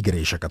e a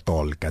Igreja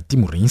Católica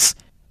timorense,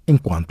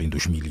 enquanto em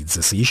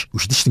 2016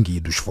 os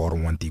distinguidos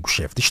foram o antigo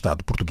chefe de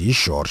Estado português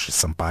Jorge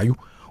Sampaio,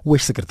 o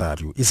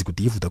ex-secretário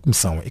executivo da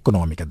Comissão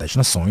Econômica das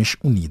Nações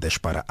Unidas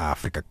para a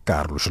África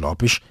Carlos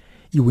Lopes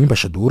e o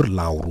embaixador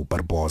Lauro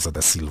Barbosa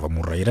da Silva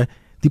Moreira,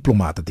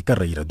 diplomata de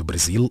carreira do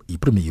Brasil e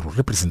primeiro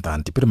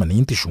representante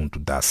permanente junto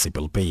da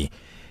CPLP.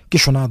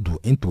 Questionado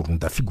em torno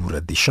da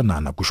figura de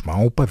Xanana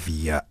Gusmão,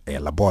 Pavia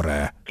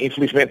elabora.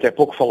 Infelizmente é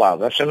pouco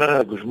falado. A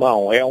Xanana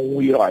Gusmão é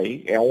um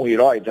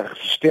herói da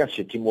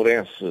resistência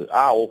timorense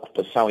à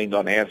ocupação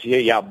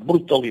indonésia e à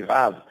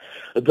brutalidade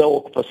da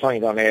ocupação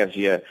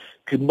indonésia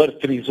que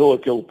martirizou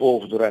aquele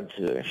povo durante,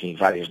 enfim,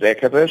 várias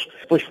décadas.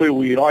 Depois foi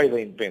o herói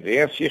da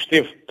independência,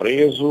 esteve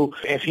preso,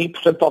 enfim,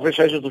 portanto, talvez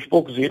seja dos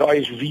poucos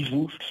heróis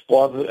vivos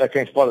a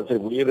quem se pode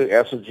atribuir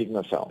essa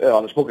designação.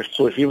 Das poucas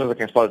pessoas vivas a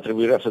quem se pode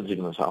atribuir essa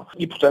designação.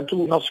 E, portanto,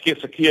 não se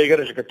esqueça que a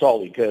Igreja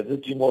Católica de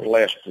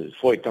Timor-Leste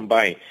foi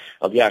também,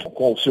 aliás,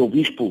 com o seu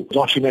bispo,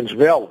 Dom Ximenes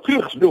Belo, que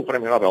recebeu o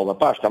Prémio Nobel da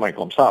Paz, também,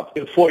 como sabe,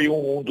 foi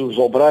um dos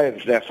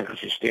obreiros dessa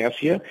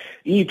resistência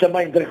e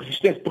também da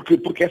resistência,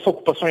 porque essa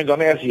ocupação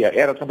indonésia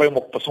era também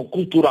uma ocupação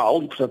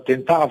cultural e, portanto,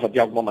 tentava, de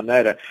alguma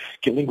maneira,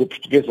 que a língua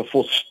portuguesa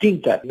fosse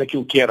extinta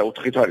naquilo que era o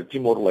território de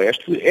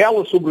Timor-Leste.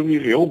 Ela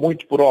sobreviveu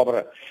muito por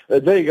obra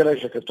da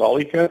Igreja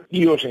Católica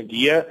e, hoje em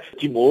dia,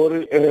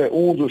 Timor é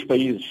um dos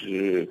países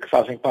que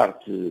fazem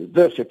parte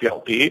da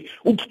CPLP.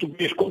 O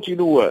português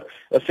continua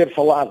a ser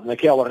falado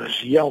naquela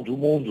região do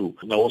mundo,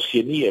 na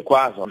Oceania,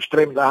 quase, no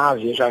extremo da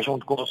Ásia, já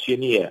junto com a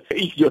Oceania,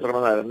 e que, de outra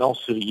maneira, não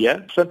seria.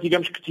 Portanto,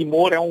 digamos que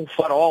Timor é um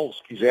farol,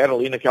 se quiser,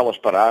 ali naquelas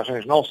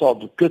paragens, não só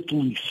do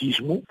catolicismo,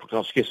 porque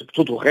não se esqueça que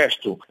todo o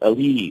resto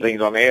ali da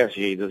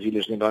Indonésia e das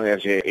ilhas da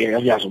Indonésia é,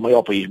 aliás, o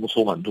maior país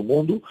muçulmano do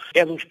mundo.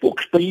 É dos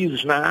poucos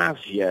países na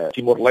Ásia,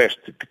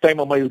 Timor-Leste, que tem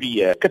uma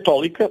maioria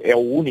católica, é o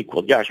único,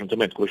 aliás,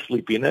 juntamente com as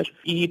Filipinas,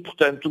 e,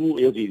 portanto,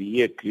 eu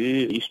diria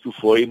que isto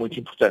foi muito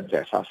importante,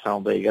 essa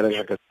ação da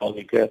Igreja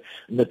Católica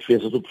na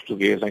defesa do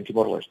português em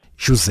Timor-Leste.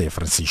 José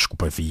Francisco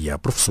Pavia,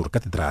 professor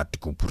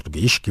catedrático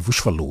português que vos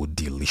falou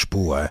de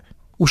Lisboa.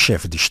 O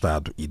chefe de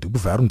Estado e do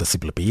governo da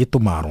CPLP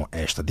tomaram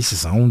esta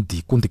decisão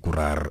de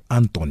condecorar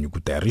António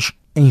Guterres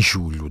em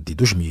julho de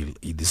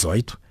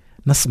 2018,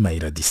 na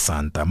Cimeira de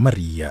Santa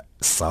Maria,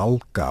 Sal,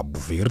 Cabo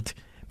Verde,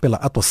 pela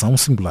atuação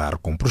singular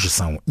com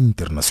projeção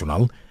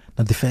internacional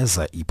na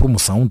defesa e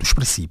promoção dos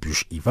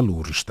princípios e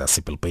valores da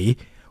CPLP,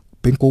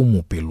 bem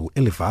como pelo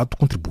elevado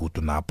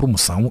contributo na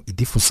promoção e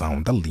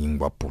difusão da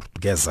língua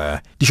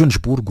portuguesa. De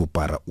Joanesburgo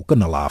para o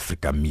Canal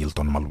África,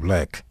 Milton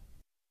Malulek.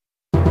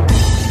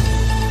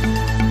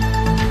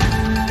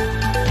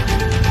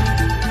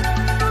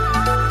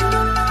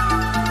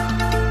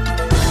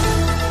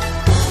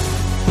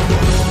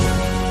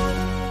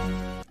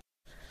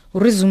 O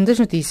resumo das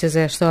notícias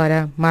a esta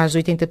hora. Mais de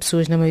 80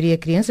 pessoas, na maioria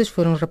crianças,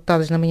 foram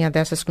raptadas na manhã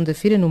desta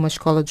segunda-feira numa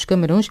escola dos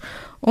Camarões,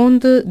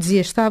 onde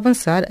dizia estar a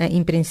avançar a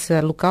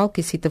imprensa local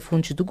que cita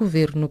fontes do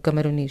governo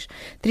camarões.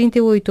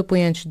 38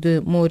 apoiantes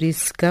de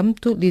Maurice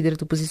Kamto, líder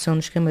da oposição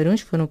nos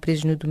Camarões, foram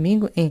presos no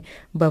domingo em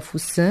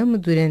Bafoussam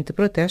durante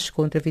protestos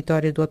contra a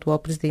vitória do atual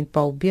presidente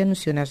Paulo Biya,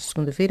 anunciou nesta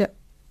segunda-feira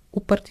o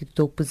partido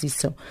da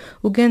oposição.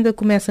 Uganda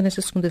começa nesta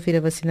segunda-feira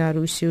a vacinar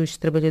os seus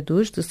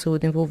trabalhadores de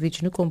saúde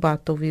envolvidos no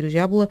combate ao vírus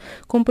ébola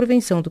com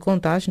prevenção de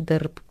contágio da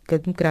República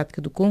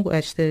Democrática do Congo,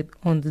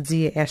 onde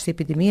dizia esta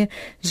epidemia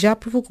já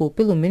provocou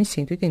pelo menos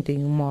 181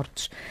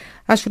 mortes.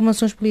 As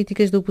formações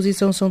políticas da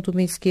oposição são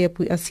tomense que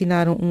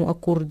assinaram um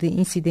acordo de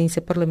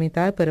incidência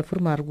parlamentar para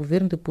formar o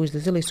governo depois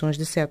das eleições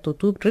de 7 de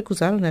outubro,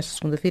 recusaram nesta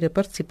segunda-feira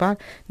participar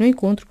no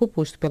encontro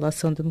proposto pela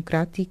Ação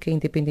Democrática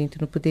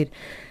Independente no Poder.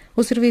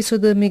 O Serviço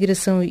de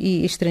Migração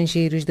e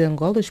Estrangeiros de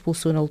Angola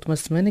expulsou na última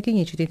semana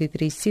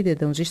 583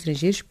 cidadãos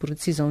estrangeiros por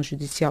decisão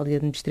judicial e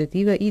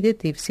administrativa e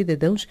deteve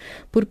cidadãos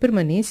por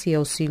permanência e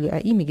auxílio à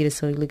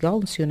imigração ilegal,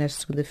 anunciou nesta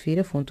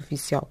segunda-feira a fonte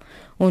oficial.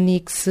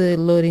 Onyx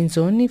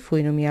Lorenzoni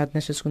foi nomeado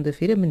nesta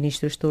segunda-feira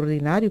ministro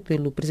extraordinário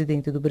pelo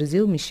presidente do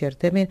Brasil, Michel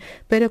Temer,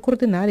 para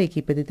coordenar a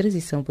equipa de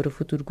transição para o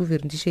futuro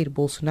governo de Jair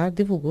Bolsonaro,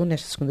 divulgou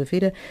nesta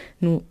segunda-feira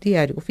no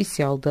Diário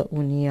Oficial da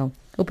União.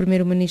 O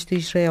primeiro-ministro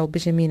de Israel,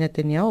 Benjamin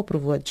Netanyahu,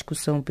 aprovou a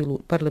discussão pelo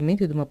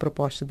Parlamento de uma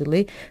proposta de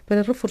lei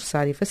para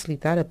reforçar e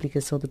facilitar a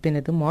aplicação da pena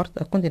de morte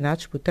a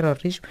condenados por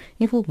terrorismo,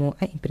 informou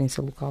a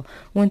imprensa local.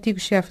 O antigo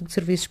chefe de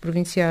serviços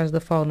provinciais da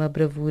fauna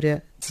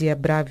bravura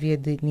Brávia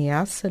de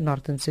Niassa,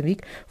 norte de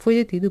Moçambique, foi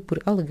detido por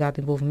alegado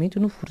envolvimento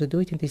no furto de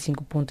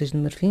 85 pontas de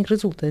marfim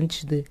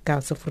resultantes de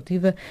caça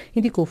furtiva,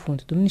 indicou a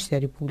fonte do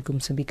Ministério Público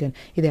moçambicano.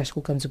 E desta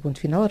colocamos o ponto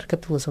final. A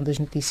recapitulação das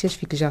notícias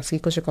fica já a seguir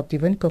com Jacob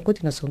Tivani com a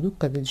continuação do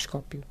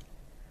Caleidoscópio.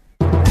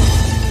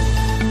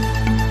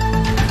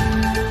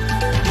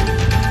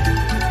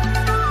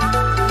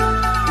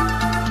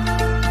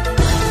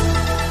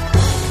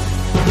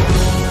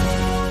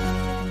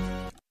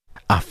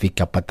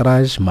 Fica para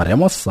trás, Maria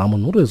Moçamo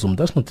no resumo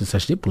das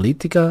notícias de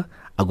política,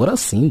 agora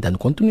sim dando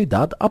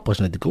continuidade à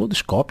página de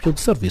Caleidoscópio do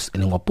Serviço em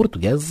Língua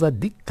Portuguesa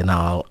de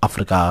Canal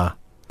África.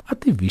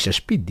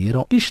 Ativistas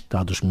pediram que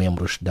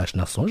Estados-membros das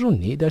Nações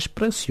Unidas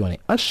pressionem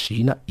a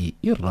China e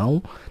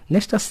Irão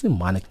nesta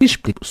semana que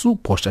explica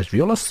supostas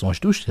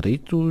violações dos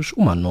direitos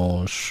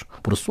humanos.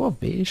 Por sua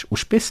vez, o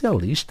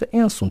especialista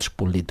em assuntos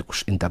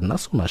políticos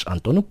internacionais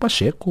Antônio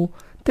Pacheco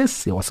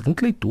teceu a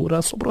seguinte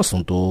leitura sobre o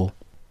assunto.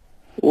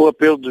 O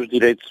apelo dos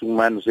direitos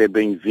humanos é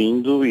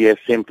bem-vindo e é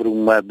sempre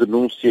uma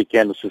denúncia que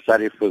é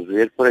necessário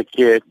fazer para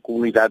que a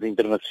comunidade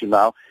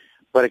internacional,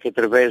 para que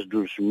através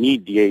dos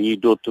mídia e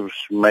de outros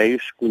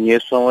meios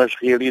conheçam as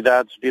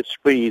realidades desses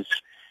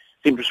países.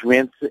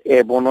 Simplesmente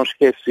é bom não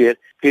esquecer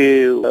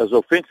que as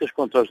ofensas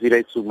contra os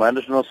direitos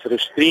humanos não se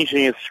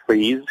restringem a esses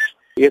países.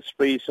 Esses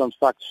países são de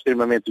facto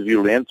extremamente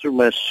violentos,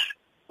 mas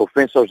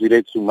ofensa aos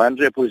direitos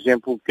humanos é, por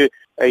exemplo, o que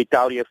a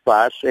Itália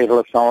faz em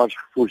relação aos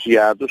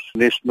refugiados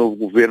neste novo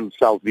governo de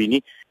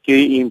Salvini,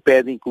 que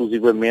impede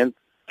inclusivamente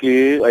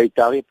que a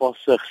Itália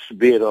possa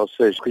receber, ou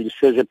seja, que lhe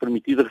seja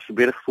permitido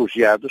receber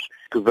refugiados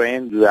que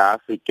vêm da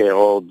África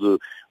ou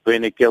vêm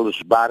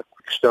naqueles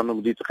barcos que estão no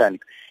Mediterrâneo.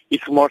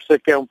 Isso mostra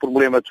que é um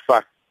problema de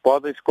facto.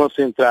 Podem-se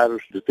concentrar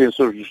os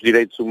defensores dos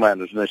direitos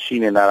humanos na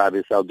China e na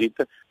Arábia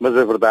Saudita, mas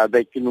a verdade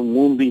é que no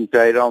mundo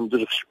inteiro há um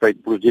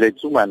desrespeito pelos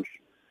direitos humanos.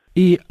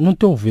 E, no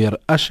teu ver,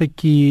 acha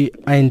que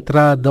a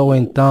entrada ou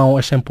então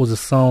esta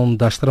imposição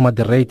da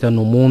extrema-direita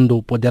no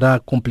mundo poderá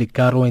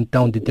complicar ou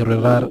então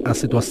deteriorar a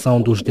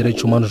situação dos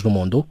direitos humanos no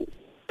mundo?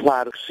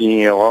 Claro que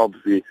sim, é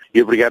óbvio.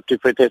 E obrigado por ter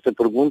feito esta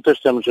pergunta.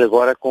 Estamos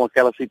agora com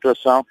aquela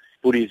situação,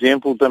 por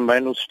exemplo,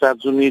 também nos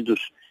Estados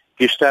Unidos,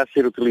 que está a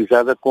ser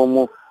utilizada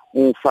como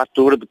um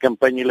fator de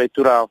campanha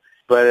eleitoral.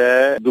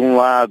 Para, de um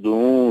lado,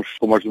 uns,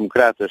 como os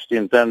democratas,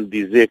 tentando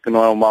dizer que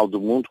não é o mal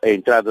do mundo, a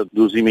entrada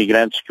dos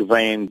imigrantes que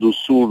vêm do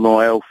Sul não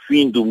é o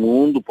fim do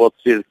mundo, pode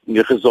ser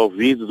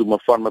resolvido de uma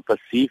forma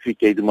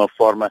pacífica e de uma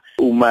forma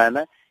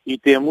humana, e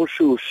temos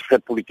os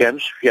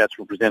republicanos, chefiados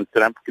pelo Presidente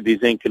Trump, que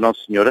dizem que não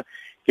senhora,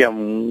 que é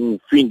um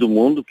fim do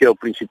mundo, que é o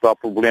principal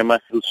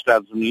problema dos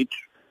Estados Unidos,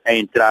 a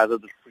entrada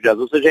dos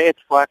refugiados. Ou seja, é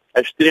de facto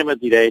a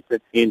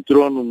extrema-direita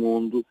entrou no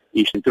mundo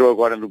e entrou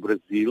agora no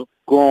Brasil,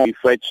 com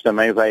efeitos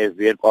também vai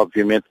haver,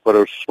 obviamente,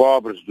 para os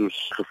pobres dos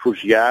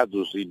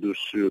refugiados e dos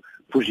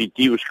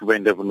fugitivos que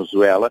vêm da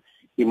Venezuela,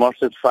 e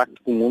mostra de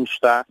facto que o mundo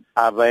está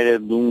à beira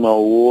de uma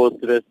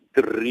outra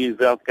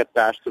terrível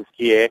catástrofe,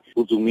 que é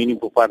o domínio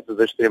por parte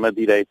da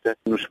extrema-direita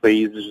nos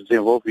países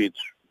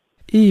desenvolvidos.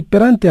 E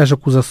perante as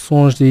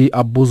acusações de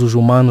abusos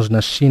humanos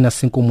na China,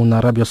 assim como na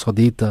Arábia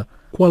Saudita,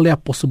 qual é a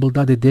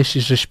possibilidade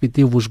destes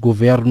respectivos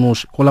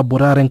governos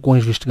colaborarem com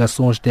as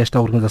investigações desta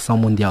organização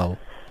mundial?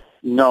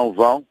 Não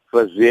vão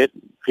fazer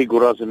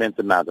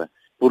rigorosamente nada,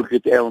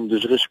 porque é um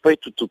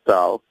desrespeito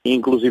total.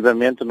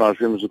 Inclusivamente nós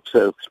vemos o que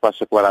se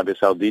passa com a Arábia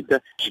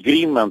Saudita.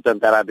 Esgrimam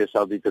tanto a Arábia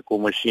Saudita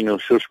como a China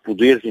os seus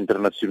poderes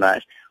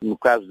internacionais, no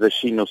caso da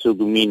China o seu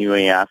domínio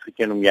em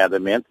África,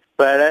 nomeadamente,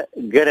 para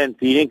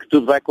garantirem que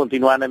tudo vai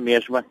continuar na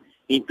mesma,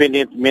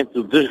 independentemente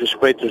do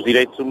desrespeito aos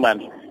direitos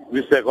humanos.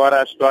 Viu-se agora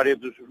a história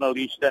do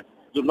jornalista,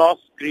 do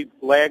nosso querido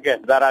colega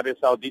da Arábia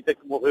Saudita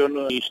que morreu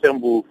em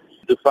Istambul.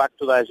 De facto,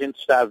 toda a gente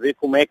está a ver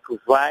como é que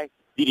vai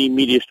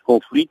dirimir este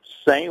conflito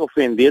sem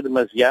ofender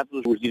demasiado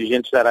os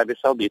dirigentes da Arábia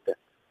Saudita.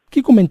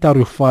 Que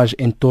comentário faz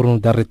em torno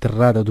da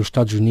retirada dos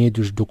Estados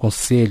Unidos do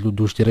Conselho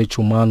dos Direitos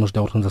Humanos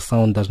da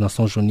Organização das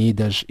Nações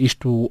Unidas,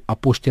 isto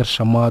após ter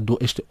chamado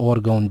este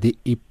órgão de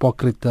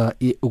hipócrita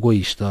e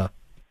egoísta?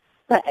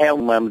 É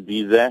uma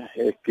medida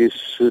que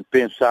se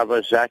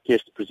pensava já que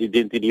este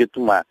Presidente iria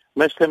tomar.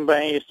 Mas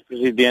também este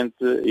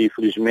Presidente, e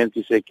felizmente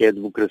isso é que é a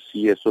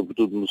democracia,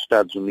 sobretudo nos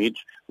Estados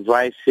Unidos,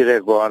 vai ser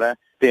agora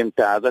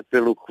tentada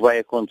pelo que vai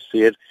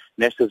acontecer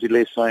nestas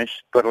eleições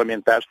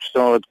parlamentares que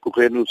estão a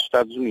decorrer nos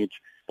Estados Unidos.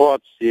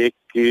 pode ser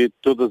que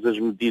todas as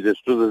medidas,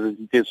 todas as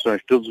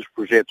intenções, todos os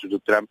projetos do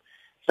Trump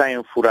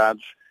saiam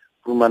furados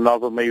por uma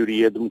nova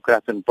maioria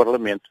democrata no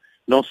Parlamento.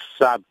 Não se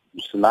sabe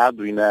no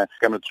Senado e na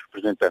Câmara dos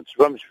Representantes.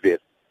 Vamos ver.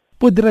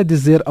 Poderá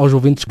dizer aos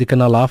ouvintes de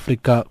Canal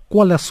África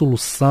qual é a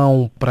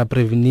solução para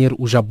prevenir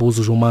os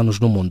abusos humanos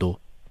no mundo?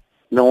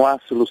 Não há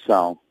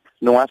solução.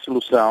 Não há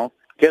solução.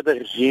 Cada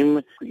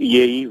regime,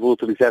 e aí vou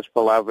utilizar as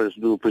palavras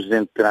do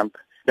presidente Trump,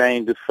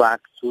 tem de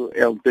facto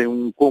tem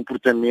um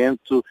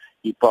comportamento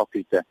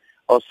hipócrita.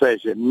 Ou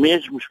seja,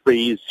 mesmo os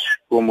países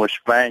como a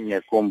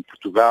Espanha, como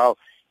Portugal,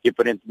 que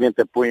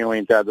aparentemente apoiam a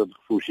entrada de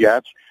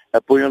refugiados,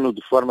 apoiam-no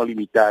de forma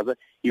limitada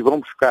e vão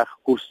buscar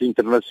recursos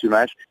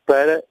internacionais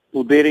para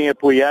poderem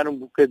apoiar um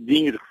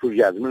bocadinho os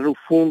refugiados. Mas, no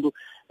fundo,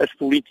 as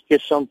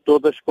políticas são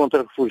todas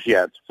contra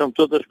refugiados, são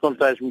todas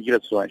contra as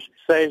migrações.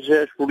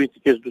 Seja as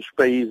políticas dos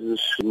países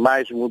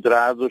mais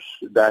moderados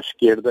da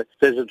esquerda,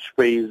 seja dos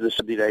países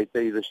da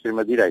direita e da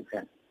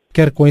extrema-direita.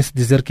 Quer com isso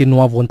dizer que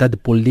não há vontade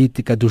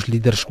política dos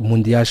líderes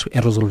mundiais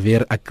em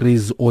resolver a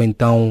crise ou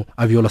então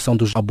a violação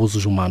dos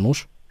abusos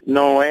humanos?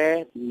 Não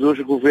é dos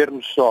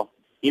governos só.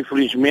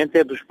 Infelizmente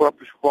é dos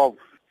próprios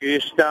povos que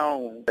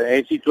estão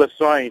em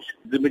situações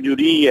de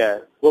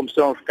melhoria, como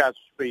são os casos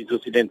dos países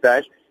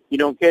ocidentais, e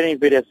não querem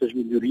ver essas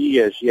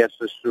melhorias e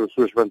essas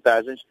suas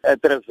vantagens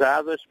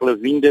atrasadas pela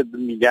vinda de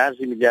milhares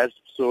e milhares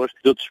de pessoas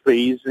de outros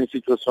países em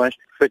situações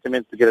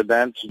perfeitamente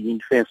degradantes e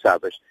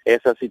indefensáveis.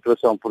 Essa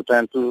situação,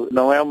 portanto,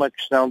 não é uma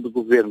questão de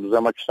governos, é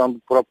uma questão de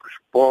próprios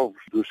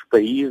povos dos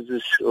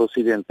países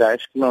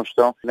ocidentais que não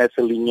estão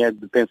nessa linha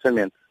de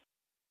pensamento.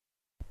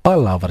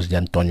 Palavras de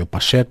Antônio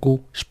Pacheco,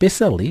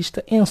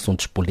 especialista em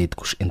assuntos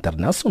políticos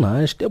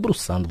internacionais,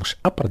 debruçando-vos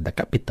a partir da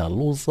capital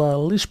lusa,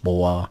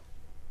 Lisboa.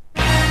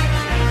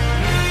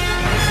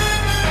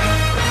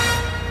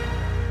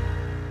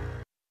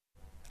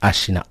 A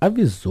China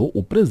avisou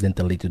o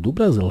presidente eleito do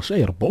Brasil,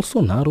 Jair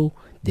Bolsonaro,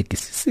 de que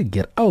se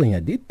seguir a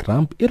linha de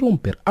Trump e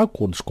romper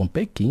acordos com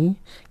Pequim,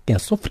 quem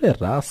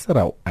sofrerá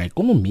será a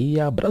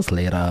economia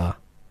brasileira.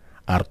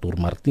 Arthur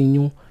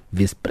Martinho,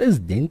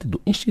 vice-presidente do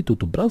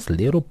Instituto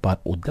Brasileiro para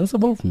o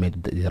Desenvolvimento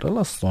de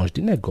Relações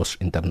de Negócios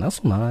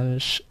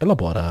Internacionais,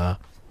 elabora.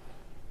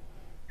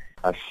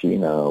 A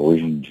China,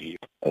 hoje em dia,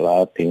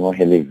 ela tem uma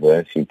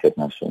relevância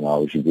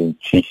internacional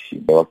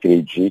gigantíssima. Eu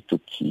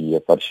acredito que, a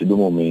partir do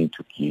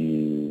momento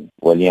que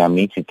o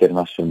alinhamento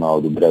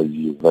internacional do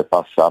Brasil vai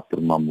passar por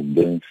uma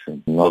mudança,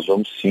 nós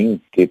vamos sim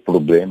ter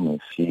problemas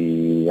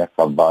se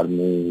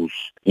acabarmos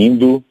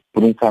indo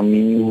por um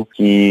caminho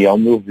que, ao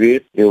meu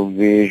ver, eu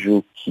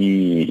vejo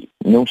que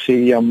não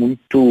seria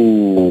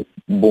muito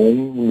bom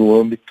no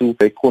âmbito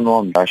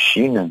econômico. A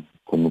China,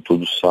 como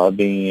todos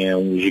sabem, é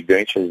um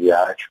gigante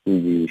asiático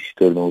e se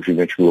tornou um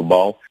gigante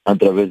global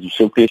através do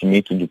seu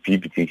crescimento do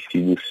PIB, tem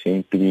sido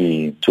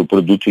sempre, seu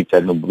produto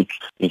interno bruto,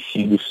 tem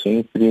sido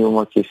sempre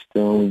uma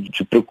questão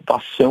de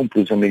preocupação para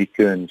os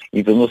americanos.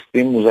 Então nós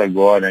temos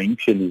agora,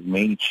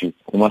 infelizmente,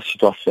 uma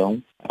situação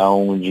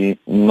onde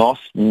nós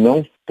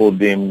não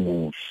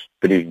podemos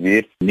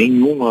prever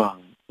nenhuma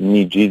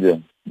medida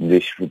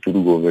desse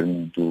futuro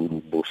governo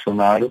do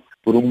Bolsonaro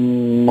por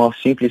uma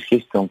simples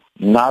questão.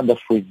 Nada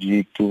foi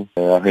dito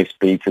a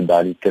respeito da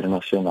área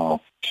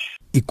internacional.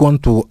 E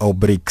quanto ao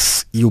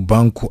BRICS e o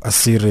banco a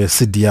ser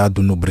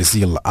sediado no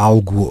Brasil,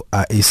 algo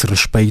a esse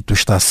respeito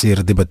está a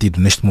ser debatido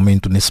neste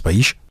momento nesse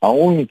país? A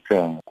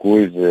única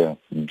coisa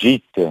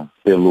dita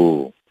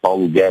pelo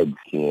Paulo Guedes,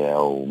 que é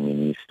o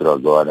ministro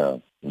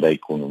agora da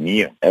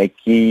economia, é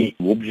que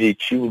o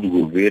objetivo do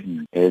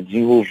governo é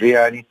desenvolver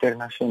a área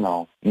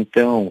internacional.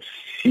 Então,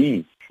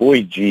 se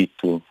foi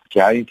dito que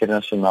a área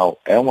internacional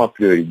é uma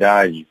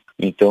prioridade,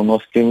 então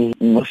nós temos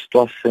uma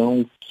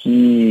situação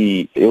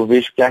que eu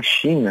vejo que a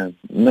China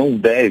não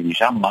deve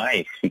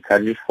jamais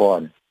ficar de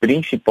fora,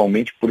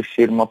 principalmente por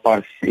ser uma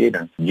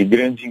parceira de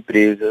grandes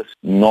empresas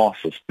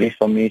nossas,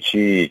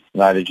 principalmente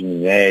na área de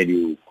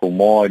minério,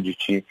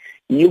 commodity,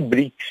 e o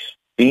BRICS,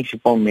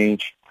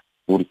 principalmente,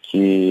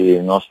 porque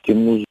nós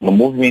temos uma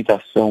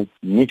movimentação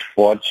muito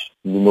forte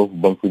do novo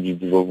Banco de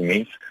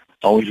Desenvolvimento,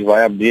 onde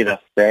vai abrir a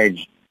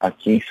sede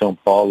aqui em São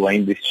Paulo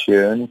ainda este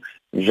ano,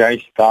 já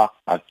está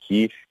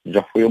aqui,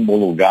 já foi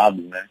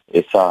homologado, né,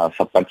 essa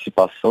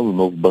participação do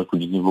novo Banco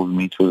de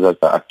Desenvolvimento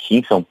aqui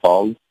em São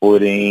Paulo,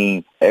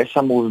 porém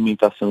essa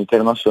movimentação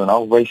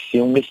internacional vai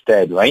ser um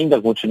mistério,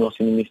 ainda continua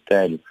sendo um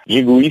mistério.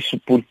 Digo isso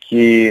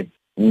porque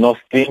nós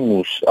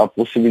temos a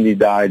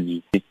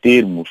possibilidade de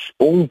termos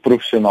ou um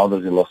profissional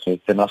das relações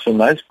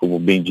internacionais, como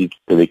bem dito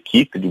pela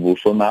equipe do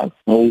Bolsonaro,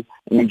 ou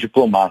um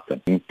diplomata.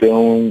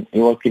 Então,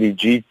 eu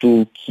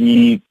acredito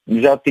que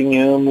já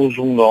tenhamos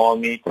um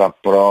nome para a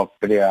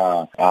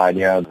própria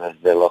área das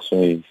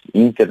relações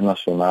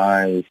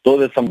internacionais,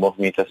 toda essa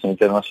movimentação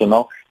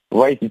internacional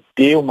vai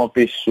ter uma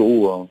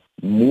pessoa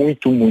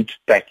muito, muito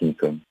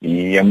técnica.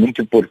 E é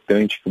muito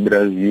importante que o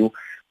Brasil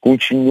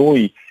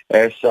continue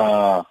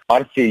essa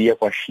parceria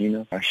com a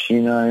China. A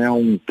China é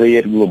um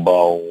player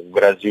global. O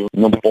Brasil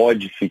não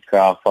pode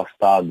ficar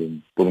afastado,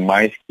 por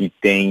mais que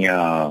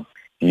tenha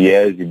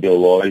viés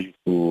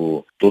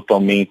ideológico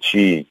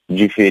totalmente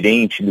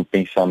diferente do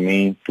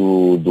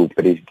pensamento do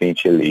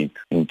presidente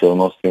eleito. Então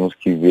nós temos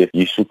que ver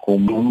isso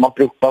como uma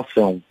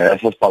preocupação.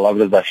 Essas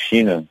palavras da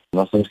China,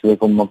 nós temos que ver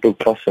como uma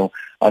preocupação.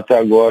 Até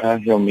agora,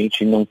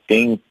 realmente não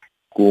tem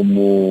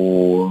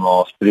como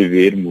nós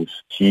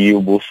prevermos que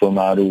o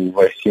Bolsonaro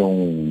vai ser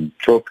um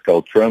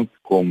tropical Trump,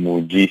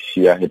 como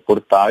disse a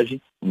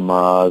reportagem,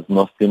 mas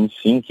nós temos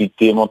sim que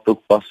ter uma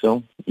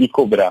preocupação e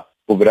cobrar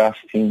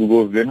sim do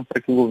governo para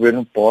que o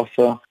governo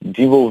possa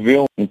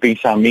desenvolver um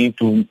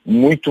pensamento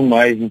muito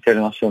mais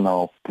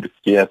internacional,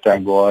 porque até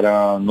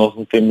agora nós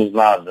não temos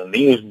nada,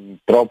 nem os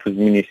próprios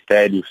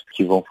ministérios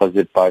que vão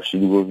fazer parte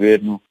do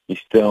governo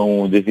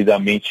estão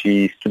devidamente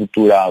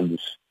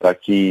estruturados para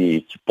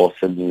que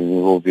possa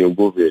desenvolver o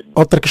governo.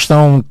 Outra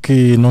questão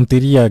que não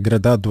teria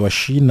agradado à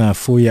China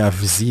foi a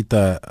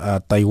visita a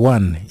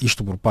Taiwan,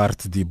 isto por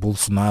parte de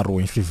Bolsonaro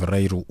em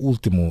fevereiro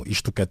último,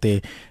 isto que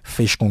até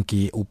fez com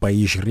que o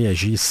país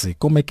reagisse.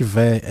 Como é que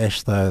vê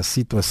esta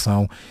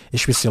situação,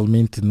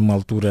 especialmente numa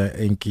altura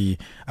em que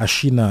a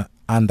China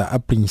anda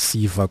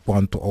apreensiva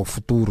quanto ao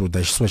futuro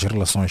das suas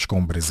relações com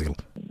o Brasil?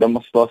 É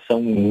uma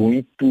situação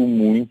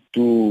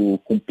muito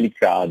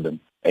complicada.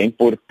 É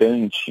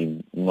importante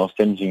nós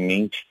termos em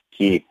mente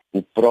que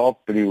o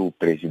próprio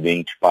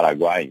presidente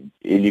paraguaio,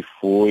 ele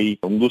foi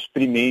um dos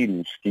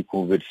primeiros que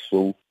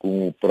conversou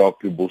com o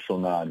próprio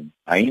Bolsonaro,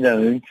 ainda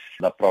antes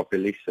da própria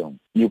eleição.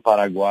 E o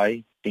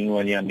Paraguai tem um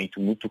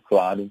alinhamento muito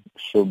claro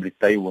sobre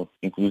Taiwan.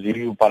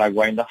 Inclusive, o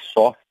Paraguai ainda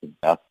sofre,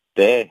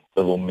 até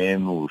pelo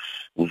menos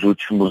os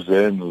últimos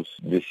anos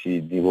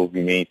desse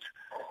desenvolvimento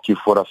que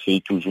fora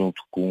feito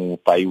junto com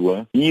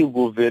Taiwan, e o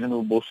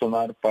governo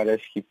Bolsonaro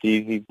parece que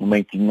teve uma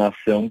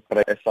inclinação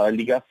para essa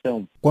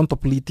ligação. Quanto à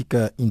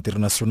política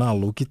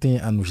internacional, o que tem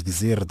a nos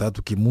dizer,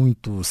 dado que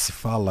muito se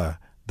fala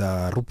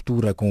da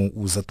ruptura com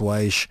os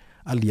atuais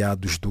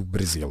aliados do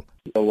Brasil?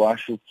 Eu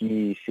acho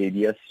que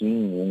seria,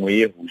 sim, um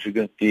erro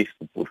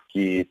gigantesco,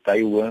 porque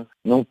Taiwan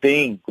não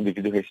tem, com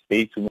devido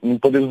respeito, não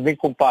podemos nem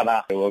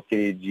comparar. Eu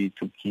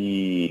acredito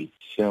que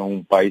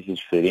são países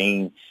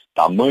diferentes,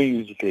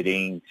 tamanhos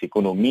diferentes,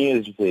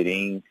 economias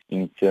diferentes,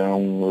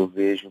 então eu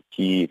vejo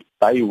que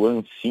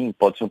Taiwan, sim,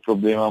 pode ser um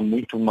problema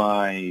muito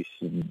mais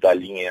da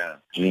linha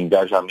de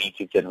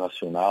engajamento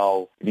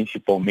internacional,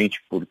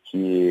 principalmente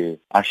porque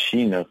a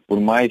China, por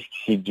mais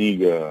que se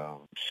diga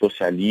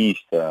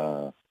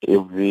socialista,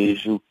 eu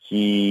vejo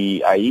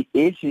que aí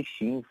esse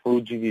sim foi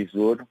o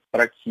divisor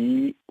para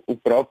que o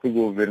próprio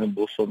governo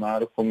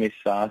Bolsonaro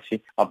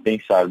começasse a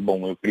pensar,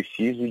 bom, eu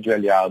preciso de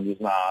aliados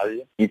na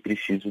Ásia e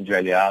preciso de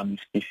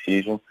aliados que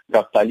sejam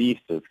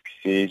capitalistas,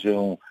 que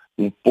sejam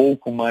um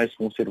pouco mais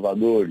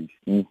conservadores.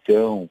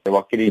 Então, eu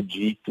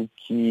acredito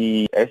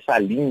que essa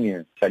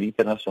linha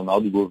internacional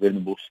do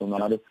governo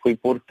Bolsonaro foi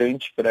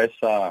importante para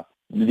essa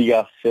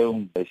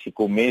ligação, esse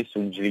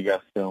começo de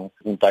ligação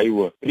com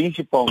Taiwan,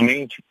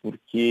 principalmente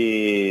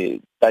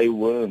porque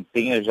Taiwan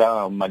tem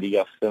já uma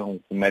ligação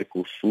com o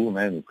Mercosul,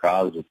 né, no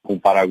caso, com o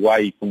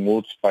Paraguai e com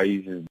outros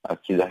países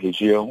aqui da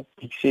região,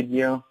 que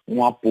seria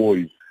um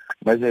apoio.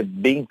 Mas é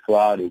bem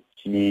claro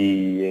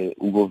que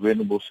o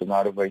governo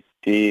Bolsonaro vai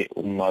ter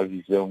uma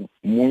visão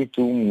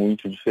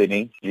muito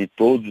diferente de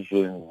todos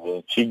os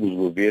antigos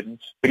governos,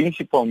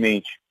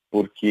 principalmente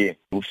porque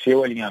o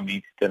seu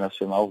alinhamento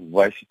internacional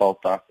vai se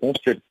pautar com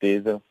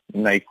certeza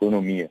na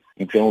economia.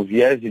 Então,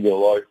 viés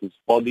ideológicos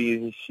podem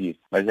existir,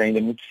 mas ainda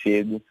é muito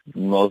cedo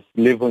nós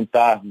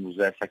levantarmos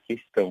essa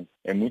questão.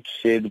 É muito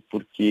cedo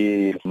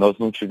porque nós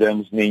não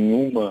tivemos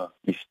nenhuma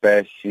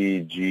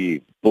espécie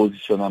de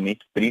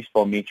posicionamento,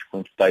 principalmente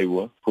quanto a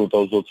Taiwan, quanto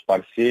aos outros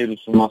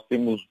parceiros. Nós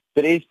temos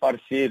 3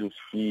 parceiros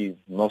que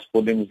nós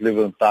podemos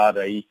levantar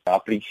aí a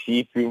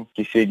princípio,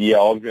 que seria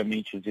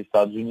obviamente os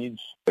Estados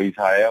Unidos,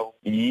 Israel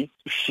e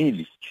o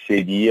Chile, que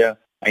seria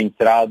a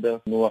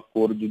entrada no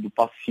Acordo do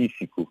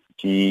Pacífico,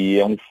 que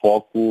é um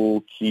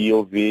foco que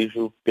eu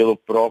vejo pelo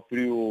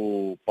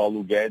próprio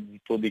Paulo Guedes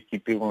e toda a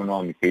equipe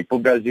econômica. E para o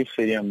Brasil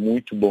seria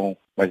muito bom,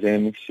 mas é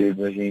muito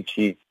cedo a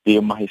gente ter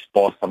uma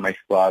resposta mais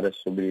clara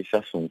sobre esse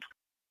assunto.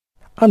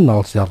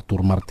 Análise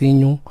Arthur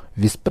Martinho,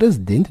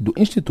 vice-presidente do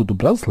Instituto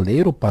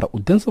Brasileiro para o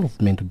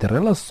Desenvolvimento de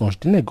Relações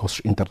de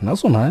Negócios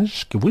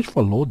Internacionais, que vos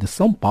falou de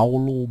São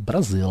Paulo,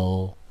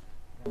 Brasil.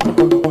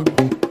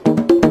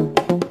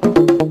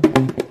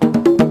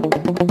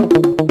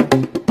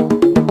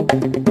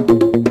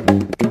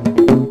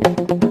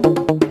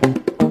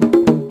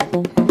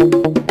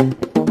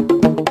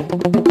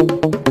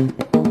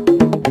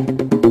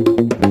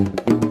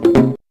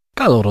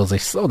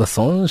 Calorosas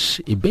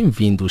saudações e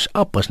bem-vindos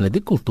à página de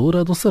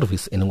cultura do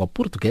Serviço em Língua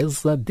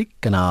Portuguesa de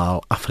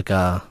Canal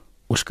África.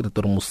 O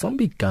escritor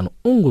moçambicano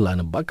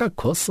Ungulane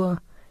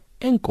Bakakosa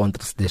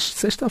encontra-se desde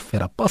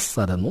sexta-feira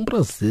passada no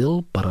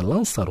Brasil para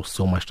lançar o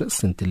seu mais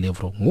recente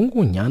livro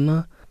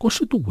Ngungunyana,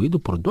 constituído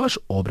por 2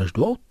 obras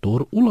do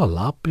autor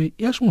Ulalape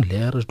e as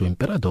Mulheres do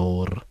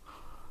Imperador.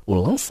 O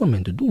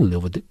lançamento do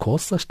livro de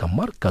Coça está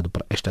marcado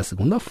para esta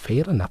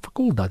segunda-feira na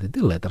Faculdade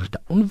de Letras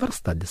da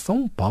Universidade de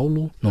São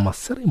Paulo, numa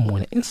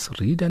cerimônia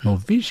inserida no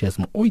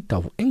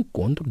 28º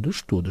Encontro de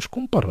Estudos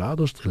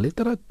Comparados de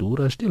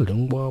Literaturas de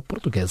Língua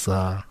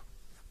Portuguesa.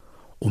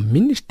 O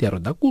Ministério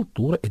da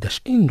Cultura e das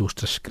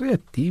Indústrias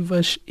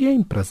Criativas e a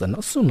Empresa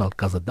Nacional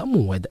Casa da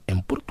Moeda em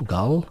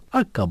Portugal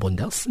acabam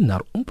de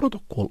assinar um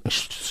protocolo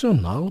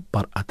institucional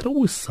para a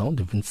atribuição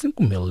de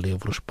 25 mil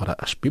livros para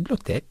as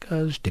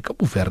bibliotecas de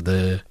Cabo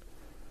Verde.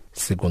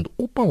 Segundo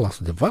o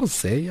Palácio de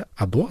Várzea,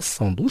 a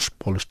doação do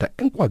espólio está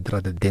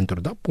enquadrada dentro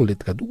da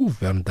política do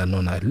governo da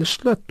 9ª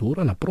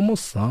legislatura na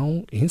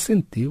promoção e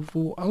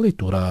incentivo à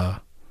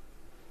leitura.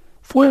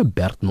 Foi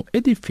aberto no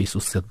edifício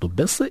C do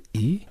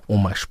BCI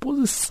uma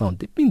exposição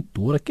de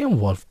pintura que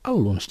envolve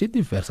alunos de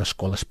diversas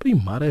escolas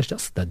primárias da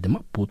cidade de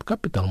Maputo,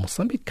 capital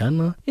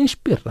moçambicana,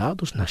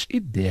 inspirados nas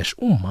ideias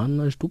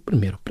humanas do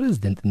primeiro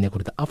presidente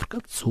negro da África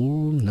do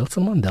Sul,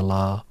 Nelson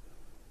Mandela.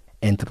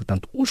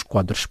 Entretanto, os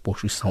quadros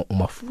expostos são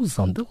uma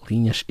fusão de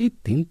linhas e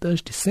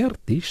tintas de 100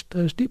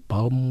 artistas de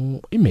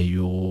palmo e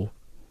meio.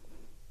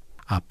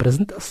 A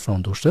apresentação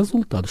dos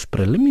resultados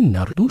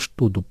preliminares do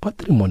estudo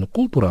Patrimônio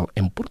Cultural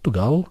em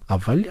Portugal,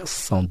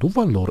 avaliação do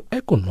valor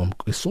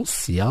econômico e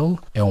social,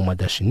 é uma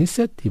das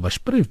iniciativas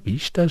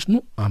previstas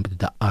no âmbito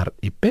da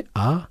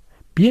ARIPA,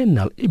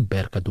 Bienal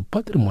Ibérica do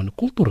Patrimônio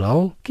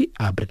Cultural, que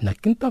abre na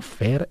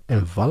quinta-feira em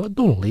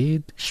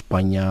Valladolid,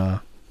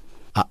 Espanha.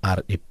 A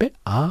ARIPA,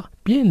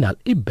 Bienal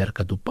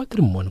Ibérica do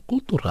Patrimônio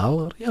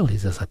Cultural,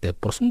 realiza-se até o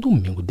próximo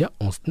domingo, dia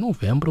 11 de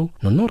novembro,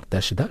 no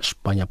nordeste da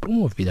Espanha,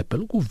 promovida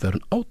pelo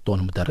governo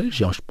autônomo da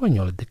região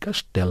espanhola de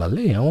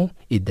Castela-Leão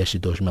e desde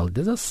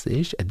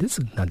 2016 é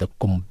designada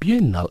como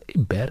Bienal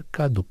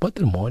Ibérica do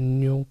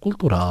Patrimônio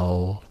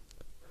Cultural.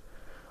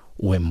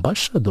 O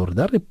embaixador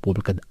da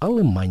República da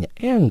Alemanha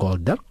em Angola,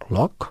 Dirk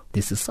Locke,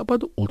 disse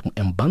sábado último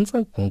em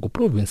Banza-Congo,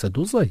 província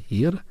do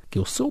Zaire, que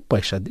o seu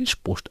país está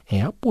disposto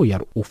em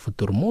apoiar o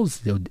futuro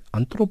museu de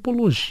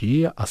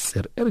antropologia a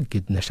ser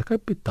erguido nesta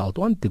capital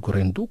do antigo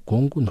Reino do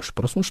Congo nos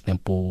próximos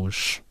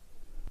tempos.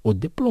 O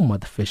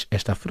diplomata fez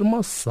esta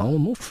afirmação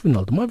no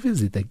final de uma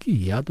visita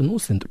guiada no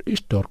centro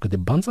histórico de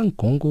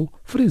Banza-Congo,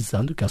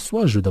 frisando que a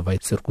sua ajuda vai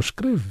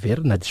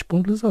circunscrever na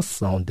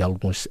disponibilização de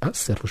alguns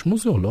acervos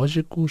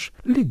museológicos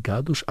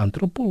ligados à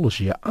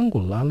antropologia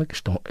angolana que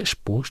estão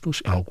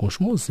expostos em alguns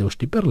museus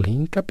de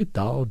Berlim,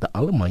 capital da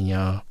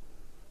Alemanha.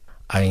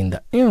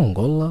 Ainda em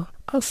Angola,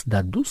 a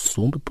cidade do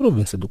Sumbe,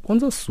 província do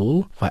Kwanza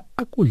Sul, vai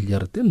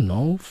acolher de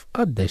 9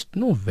 a 10 de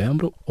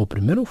novembro o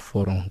primeiro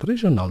Fórum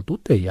Regional do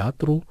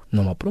Teatro,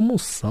 numa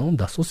promoção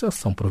da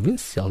Associação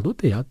Provincial do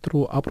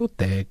Teatro,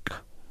 APROTEC.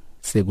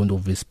 Segundo o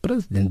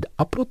vice-presidente da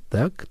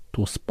APROTEC,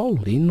 Tus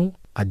Paulino,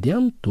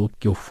 adiantou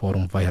que o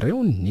fórum vai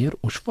reunir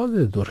os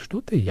fazedores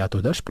do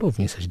teatro das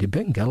províncias de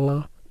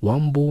Benguela,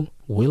 Huambo,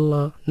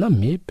 Huila,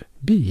 Namibe,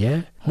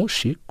 Bié,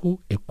 Mochico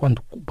e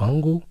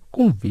Cubango,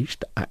 com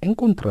vista a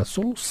encontrar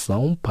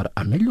solução para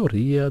a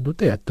melhoria do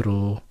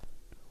teatro.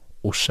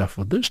 O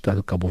chefe de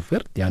Estado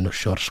cabo-verdiano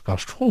Jorge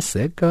Carlos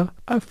Fonseca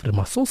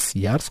afirma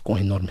associar-se com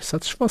enorme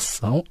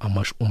satisfação a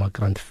mais uma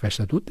grande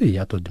festa do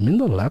teatro de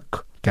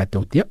Mindelac, que até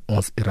o dia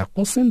 11 irá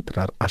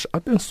concentrar as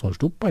atenções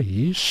do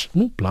país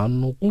no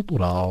plano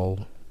cultural.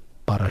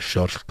 Para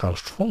Jorge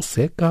Carlos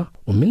Fonseca,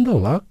 o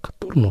Mindelac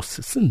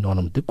tornou-se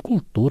sinônimo de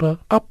cultura,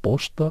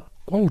 aposta,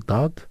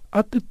 qualidade,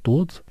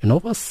 atitude,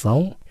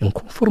 inovação,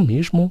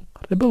 inconformismo,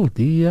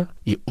 rebeldia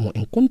e um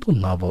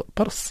incontornável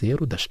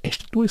parceiro das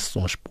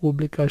instituições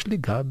públicas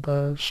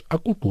ligadas à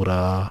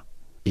cultura.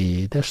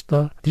 E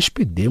desta,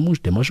 despedimos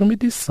de mais uma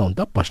edição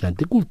da página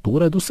de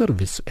cultura do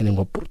Serviço em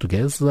Língua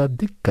Portuguesa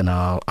de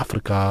Canal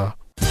África.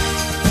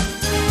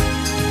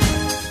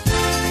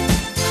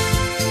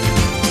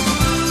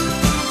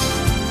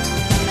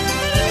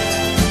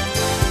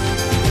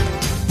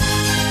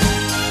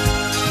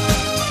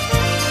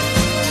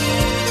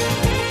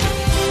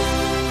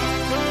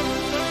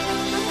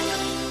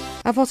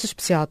 A vossa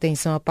especial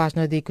atenção à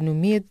página de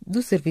economia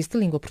do Serviço de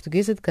Língua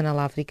Portuguesa de Canal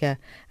África.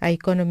 A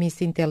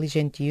Economist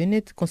Intelligent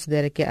Unit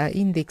considera que a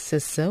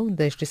indexação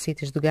das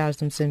receitas do gás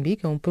de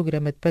Moçambique a um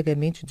programa de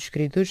pagamentos dos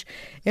credores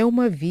é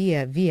uma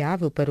via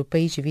viável para o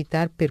país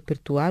evitar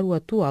perpetuar o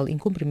atual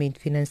incumprimento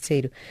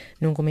financeiro.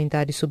 Num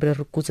comentário sobre a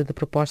recusa da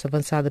proposta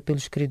avançada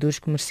pelos credores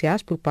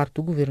comerciais por parte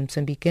do governo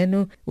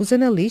moçambicano, os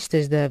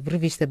analistas da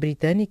revista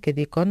britânica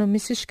The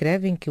Economist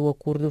escrevem que o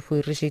acordo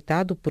foi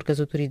rejeitado porque as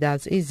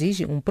autoridades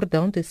exigem um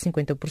perdão de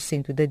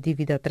 50% da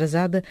dívida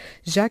atrasada,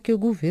 já que o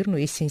governo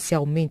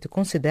essencialmente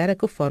considera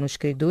que foram os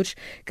credores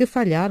que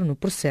falharam no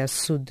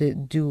processo de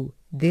due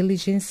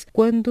diligence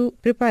quando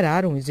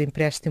prepararam os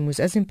empréstimos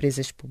às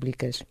empresas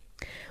públicas.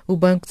 O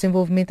Banco de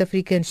Desenvolvimento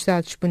Africano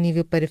está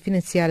disponível para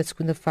financiar a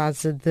segunda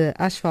fase de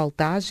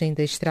asfaltagem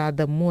da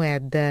estrada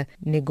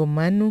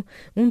Moeda-Negomano,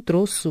 um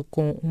troço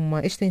com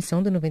uma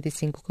extensão de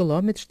 95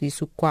 km,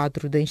 disse o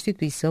quadro da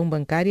instituição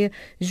bancária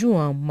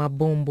João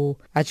Mabombo.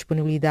 A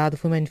disponibilidade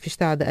foi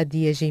manifestada há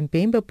dias em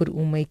Pemba por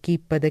uma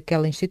equipa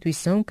daquela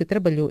instituição que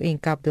trabalhou em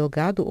Cabo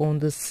Delgado,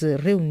 onde se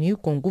reuniu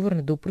com o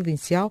governador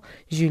provincial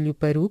Júlio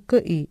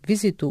Paruca e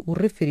visitou o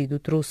referido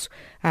troço.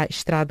 A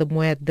estrada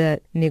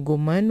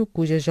Moeda-Negomano,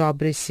 cujas obras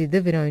se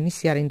deverão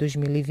iniciar em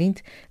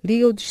 2020,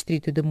 liga o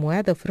distrito de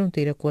Moeda à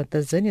fronteira com a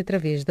Tanzânia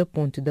através da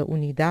Ponte da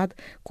Unidade,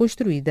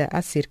 construída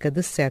há cerca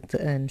de 7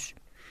 anos.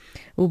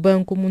 O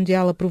Banco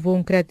Mundial aprovou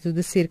um crédito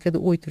de cerca de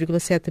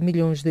 8,7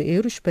 milhões de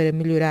euros para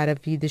melhorar a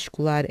vida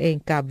escolar em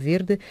Cabo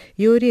Verde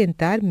e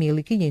orientar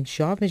 1.500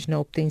 jovens na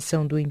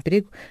obtenção do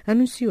emprego,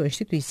 anunciou a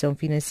instituição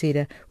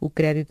financeira. O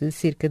crédito de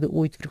cerca de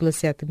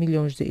 8,7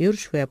 milhões de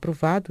euros foi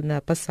aprovado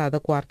na passada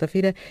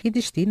quarta-feira e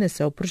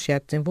destina-se ao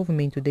projeto de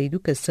desenvolvimento da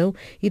educação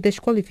e das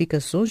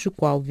qualificações, o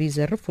qual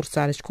visa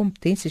reforçar as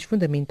competências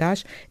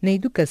fundamentais na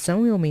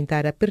educação e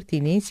aumentar a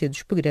pertinência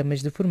dos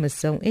programas de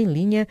formação em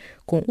linha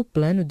com o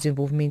Plano de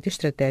Desenvolvimento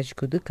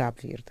Estratégico de Cabo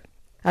Verde.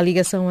 A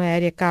ligação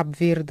aérea Cabo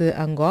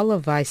Verde-Angola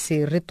vai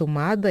ser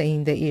retomada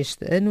ainda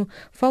este ano,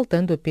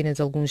 faltando apenas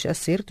alguns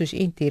acertos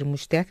em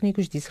termos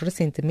técnicos, disse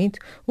recentemente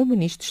o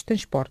ministro dos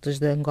Transportes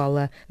de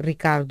Angola.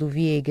 Ricardo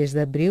Viegas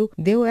de Abreu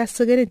deu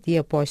essa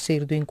garantia após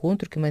sair do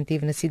encontro que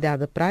manteve na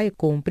cidade da Praia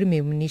com o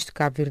primeiro-ministro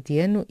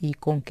cabo-verdiano e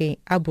com quem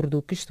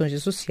abordou questões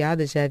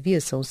associadas à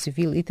aviação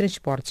civil e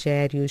transportes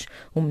aéreos.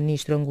 O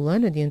ministro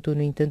angolano adiantou,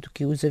 no entanto,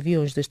 que os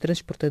aviões da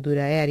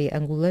transportadora aérea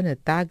angolana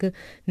TAG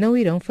não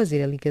irão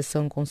fazer a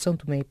ligação com São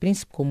Tomé e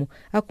Príncipe como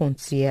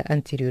acontecia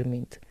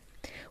anteriormente.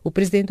 O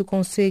presidente do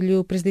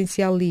Conselho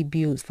Presidencial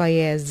líbio,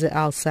 Fayez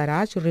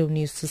al-Sarraj,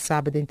 reuniu-se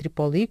sábado em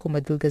Tripoli com uma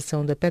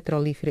delegação da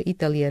petrolífera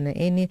italiana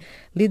Eni,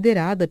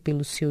 liderada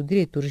pelo seu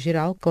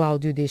diretor-geral,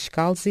 Cláudio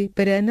Descalzi,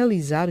 para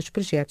analisar os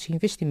projetos e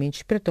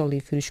investimentos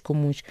petrolíferos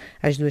comuns.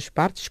 As duas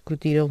partes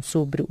discutiram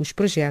sobre os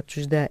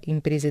projetos da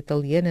empresa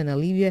italiana na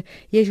Líbia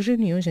e as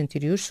reuniões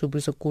anteriores sobre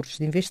os acordos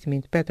de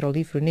investimento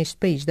petrolífero neste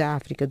país da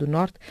África do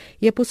Norte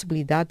e a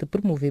possibilidade de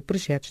promover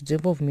projetos de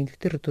desenvolvimento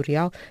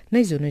territorial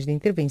nas zonas de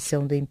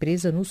intervenção da empresa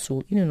no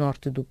sul e no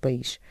norte do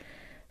país.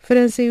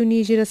 França e o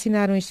Níger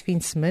assinaram este fim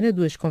de semana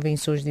duas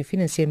convenções de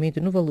financiamento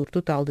no valor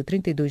total de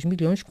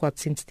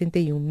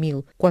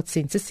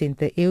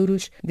 32.471.460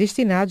 euros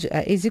destinados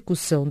à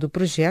execução de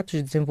projetos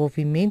de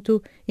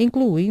desenvolvimento,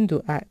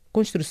 incluindo a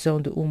construção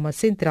de uma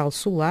central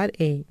solar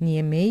em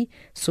Niamey,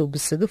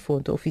 sob-se de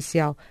fonte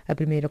oficial. A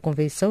primeira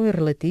convenção é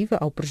relativa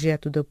ao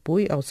projeto de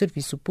apoio ao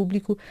serviço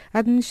público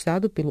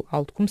administrado pelo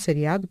Alto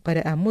Comissariado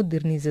para a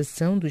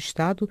Modernização do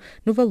Estado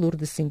no valor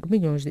de 5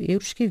 milhões de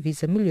euros que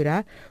visa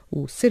melhorar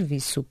o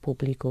serviço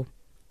público.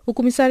 O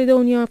comissário da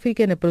União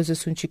Africana para os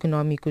Assuntos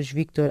Económicos,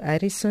 Victor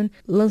Harrison,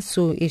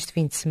 lançou este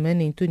fim de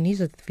semana em Tunis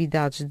as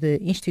atividades do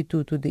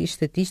Instituto de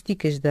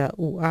Estatísticas da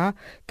UA,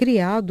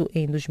 criado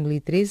em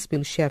 2013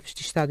 pelos chefes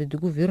de Estado e de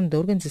Governo da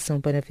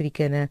Organização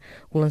Pan-Africana.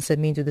 O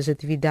lançamento das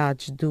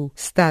atividades do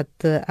Stade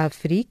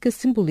Afrique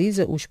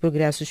simboliza os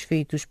progressos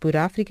feitos por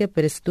África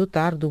para se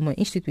dotar de uma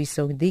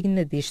instituição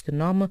digna deste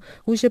nome,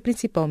 cuja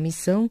principal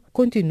missão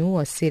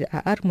continua a ser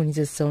a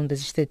harmonização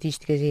das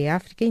estatísticas em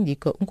África,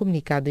 indica um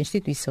comunicado da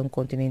instituição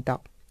continental.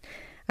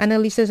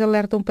 Analistas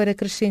alertam para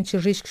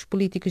crescentes riscos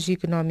políticos e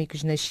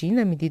económicos na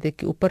China, à medida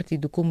que o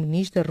Partido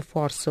Comunista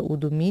reforça o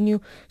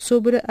domínio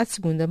sobre a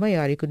segunda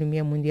maior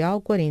economia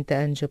mundial, 40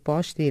 anos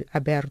após ter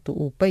aberto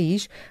o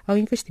país ao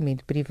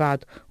investimento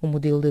privado. O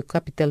modelo de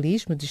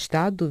capitalismo de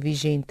Estado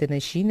vigente na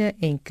China,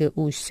 em que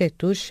os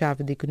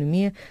setores-chave da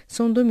economia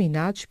são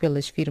dominados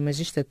pelas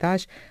firmas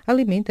estatais,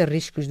 alimenta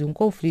riscos de um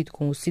conflito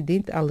com o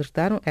Ocidente,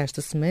 alertaram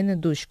esta semana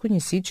dois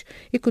conhecidos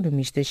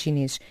economistas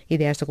chineses. E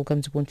desta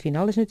colocamos o ponto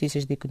final às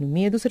notícias de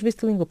economia do Serviço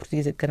de Língua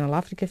Portuguesa do Canal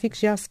África. Fique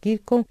já a seguir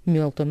com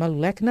Milton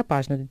Malulek na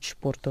página de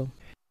Desporto.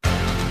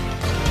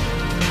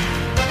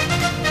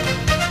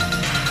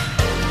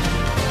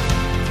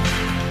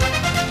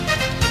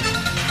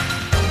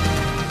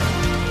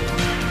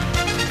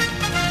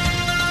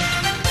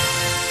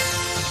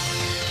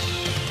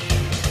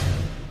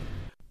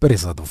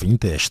 Prezado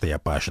ouvinte, esta é a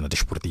página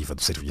desportiva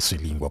do Serviço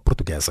de Língua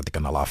Portuguesa de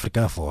Canal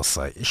África. A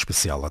vossa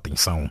especial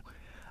atenção.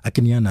 A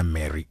queniana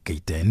Mary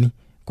Keitany,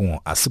 com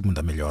a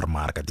segunda melhor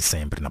marca de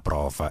sempre na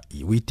prova,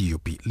 e o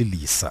etíope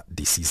Lilisa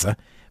Desisa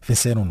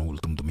venceram no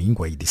último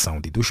domingo a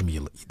edição de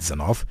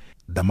 2019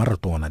 da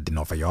Maratona de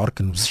Nova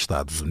York, nos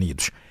Estados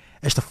Unidos.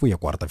 Esta foi a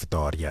quarta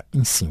vitória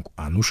em 5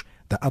 anos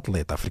da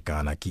atleta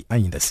africana, que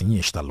ainda assim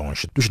está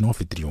longe dos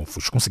 9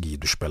 triunfos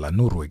conseguidos pela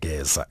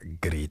norueguesa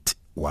Grete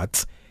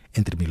Waitz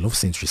entre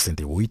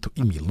 1968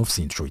 e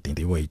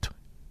 1988.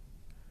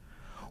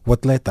 O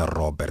atleta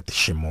Robert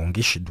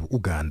Chemongis, do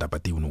Uganda,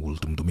 bateu no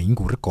último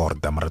domingo o recorde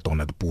da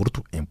Maratona de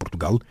Porto, em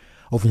Portugal,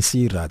 ao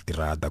vencer a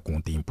tirada com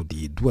um tempo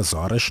de 2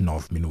 horas,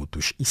 9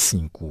 minutos e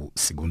 5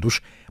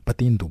 segundos,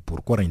 batendo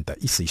por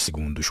 46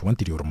 segundos o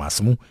anterior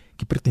máximo,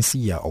 que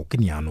pertencia ao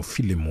queniano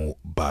Filemo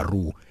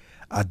Baru.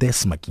 A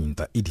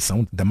 15ª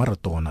edição da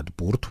Maratona de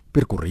Porto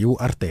percorreu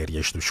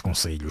artérias dos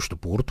concelhos de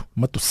Porto,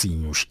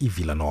 Matosinhos e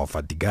Vila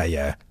Nova de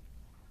Gaia.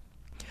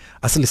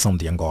 A seleção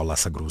de Angola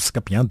sagrou-se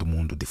campeã do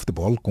mundo de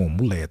futebol com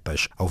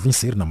muletas ao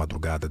vencer na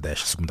madrugada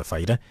desta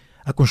segunda-feira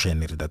a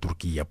congênere da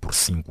Turquia por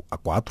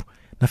 5-4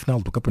 na final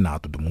do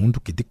Campeonato do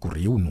Mundo que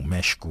decorreu no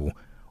México.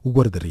 O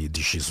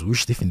guarda-redes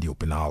Jesus defendeu o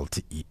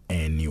penalti e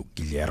Enio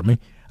Guilherme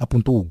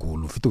apontou o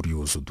golo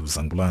vitorioso dos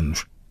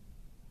angolanos.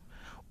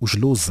 Os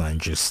Los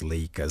Angeles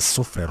Lakers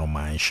sofreram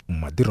mais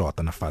uma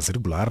derrota na fase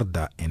regular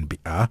da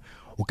NBA,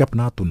 o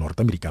Campeonato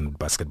Norte-Americano de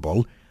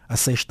Basquetebol, a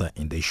sexta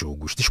em 10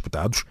 jogos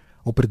disputados,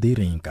 ao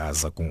perderem em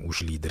casa com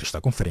os líderes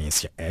da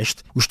Conferência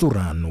Este, os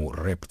Toronto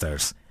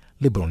Raptors.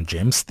 LeBron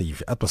James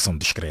teve atuação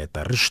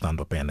discreta,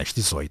 registrando apenas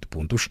 18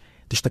 pontos,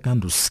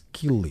 destacando-se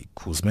Kyle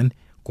Kuzma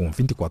com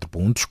 24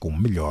 pontos como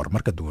melhor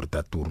marcador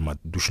da turma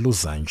dos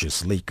Los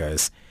Angeles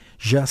Lakers.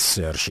 Já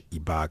Serge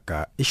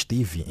Ibaka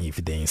esteve em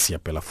evidência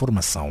pela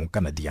formação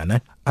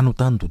canadiana,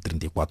 anotando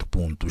 34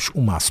 pontos, o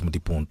máximo de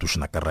pontos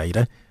na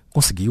carreira,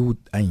 conseguiu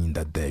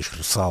ainda 10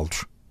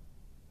 ressaltos.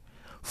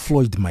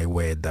 Floyd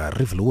Mayweather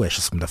revelou esta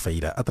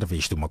segunda-feira,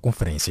 através de uma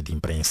conferência de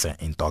imprensa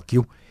em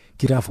Tóquio,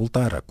 que irá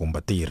voltar a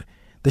combater.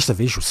 Desta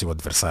vez, o seu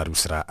adversário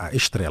será a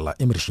estrela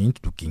emergente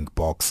do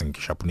kickboxing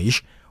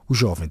japonês, o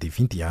jovem de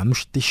 20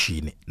 anos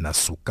Tenshin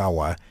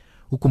Nasukawa.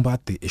 O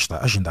combate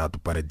está agendado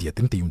para dia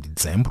 31 de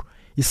dezembro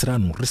e será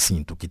num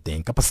recinto que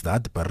tem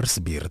capacidade para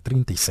receber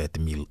 37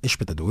 mil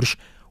espectadores,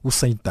 o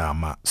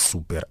Saitama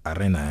Super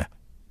Arena.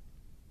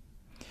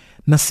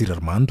 Nassir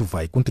Armando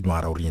vai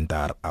continuar a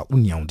orientar a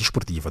União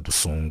Desportiva do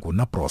Songo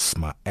na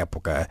próxima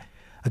época.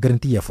 A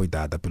garantia foi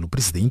dada pelo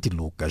presidente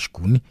Lucas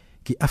Kune,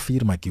 que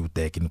afirma que o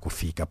técnico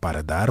fica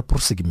para dar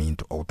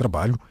prosseguimento ao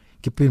trabalho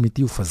que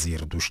permitiu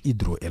fazer dos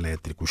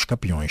hidroelétricos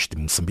campeões de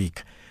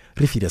Moçambique.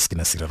 Refira-se que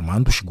Nassir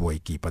Armando chegou à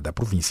equipa da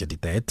província de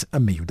Tete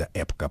a meio da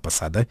época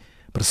passada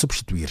para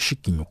substituir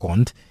Chiquinho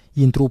Conde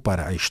e entrou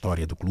para a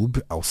história do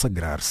clube ao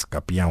sagrar-se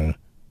campeão.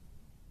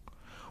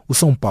 O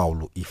São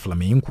Paulo e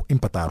Flamengo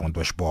empataram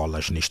 2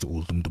 bolas neste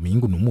último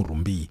domingo no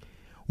Morumbi.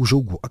 O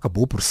jogo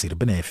acabou por ser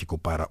benéfico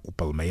para o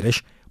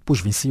Palmeiras, pois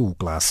venceu o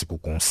clássico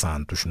com o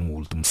Santos no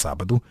último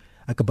sábado,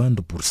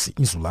 acabando por se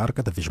isolar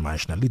cada vez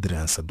mais na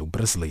liderança do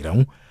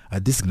Brasileirão, a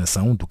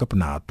designação do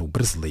Campeonato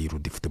Brasileiro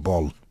de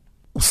Futebol.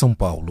 O São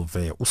Paulo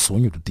vê o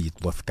sonho do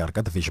título a ficar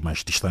cada vez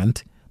mais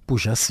distante,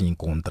 pois já se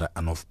encontra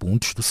a 9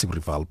 pontos do seu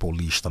rival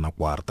paulista na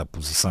 4ª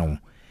posição.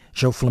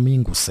 Já o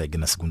Flamengo segue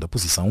na 2ª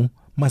posição,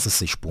 mais a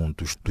 6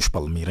 pontos dos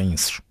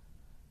palmeirenses.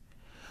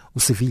 O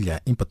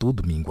Sevilha empatou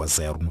domingo a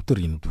 0 no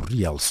terreno do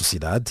Real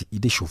Sociedade e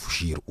deixou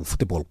fugir o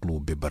Futebol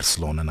Clube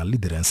Barcelona na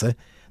liderança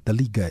da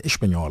Liga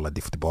Espanhola de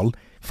Futebol,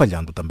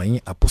 falhando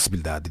também a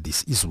possibilidade de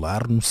se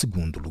isolar no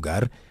 2º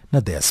lugar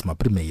na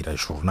 11ª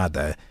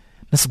jornada.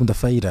 Na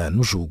segunda-feira,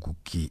 no jogo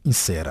que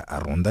encerra a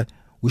ronda,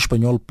 o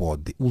Espanhol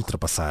pode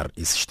ultrapassar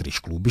esses 3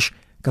 clubes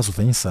caso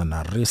vença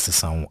na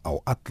recepção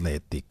ao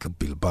Athletic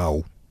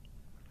Bilbao.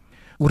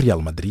 O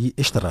Real Madrid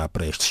estará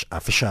prestes a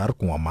fechar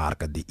com a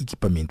marca de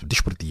equipamento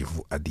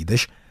desportivo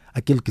Adidas,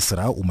 aquele que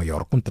será o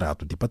maior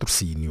contrato de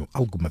patrocínio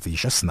alguma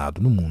vez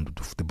assinado no mundo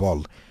do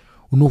futebol.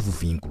 O novo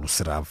vínculo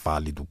será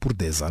válido por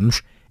 10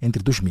 anos,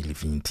 entre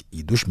 2020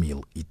 e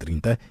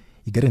 2030,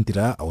 e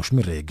garantirá aos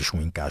merengues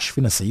um encaixe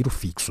financeiro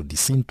fixo de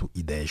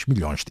 110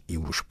 milhões de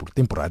euros por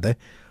temporada,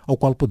 ao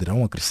qual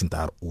poderão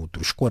acrescentar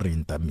outros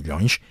 40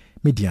 milhões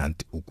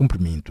mediante o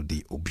cumprimento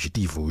de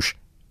objetivos.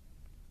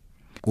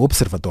 O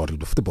Observatório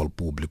do Futebol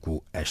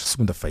Público, esta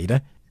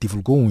segunda-feira,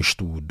 divulgou um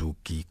estudo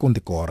que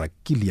condecora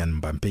Kylian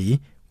Mbappé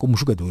como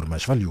jogador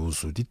mais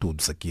valioso de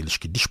todos aqueles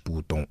que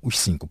disputam os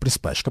 5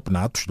 principais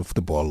campeonatos do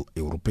futebol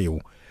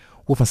europeu.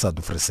 O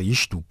avançado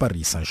francês do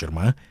Paris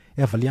Saint-Germain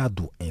é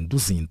avaliado em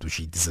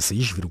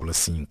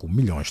 216,5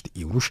 milhões de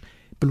euros,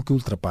 pelo que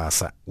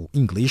ultrapassa o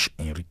inglês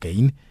Harry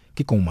Kane,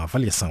 que com uma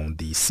avaliação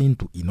de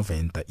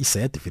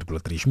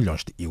 197,3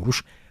 milhões de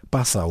euros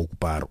passa a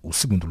ocupar o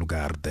 2º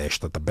lugar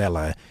desta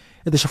tabela.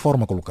 É desta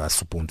forma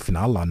colocar-se o ponto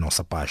final à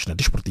nossa página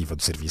desportiva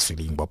do Serviço em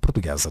Língua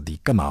Portuguesa de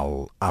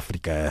Canal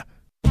África.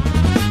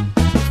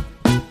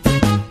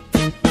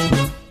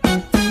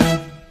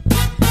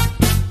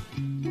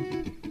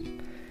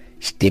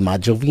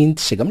 Estimados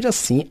ouvintes, chegamos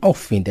assim ao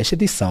fim desta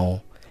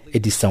edição.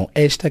 Edição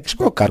esta que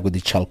ficou a cargo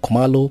de Charles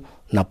Kumalo,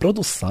 na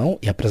produção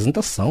e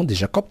apresentação de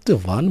Jacob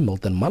Tevan,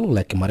 Milton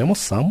Malulek e Maria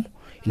Mossamo,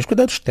 e nos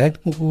cuidados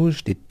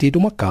técnicos de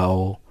Tido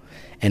Macau.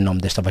 Em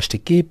nome desta vasta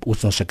equipe,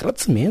 os nossos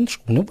agradecimentos,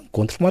 um novo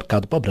encontro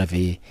marcado para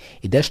breve.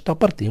 E desta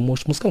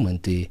partimos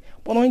musicalmente.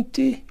 Boa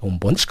noite e um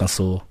bom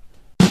descanso.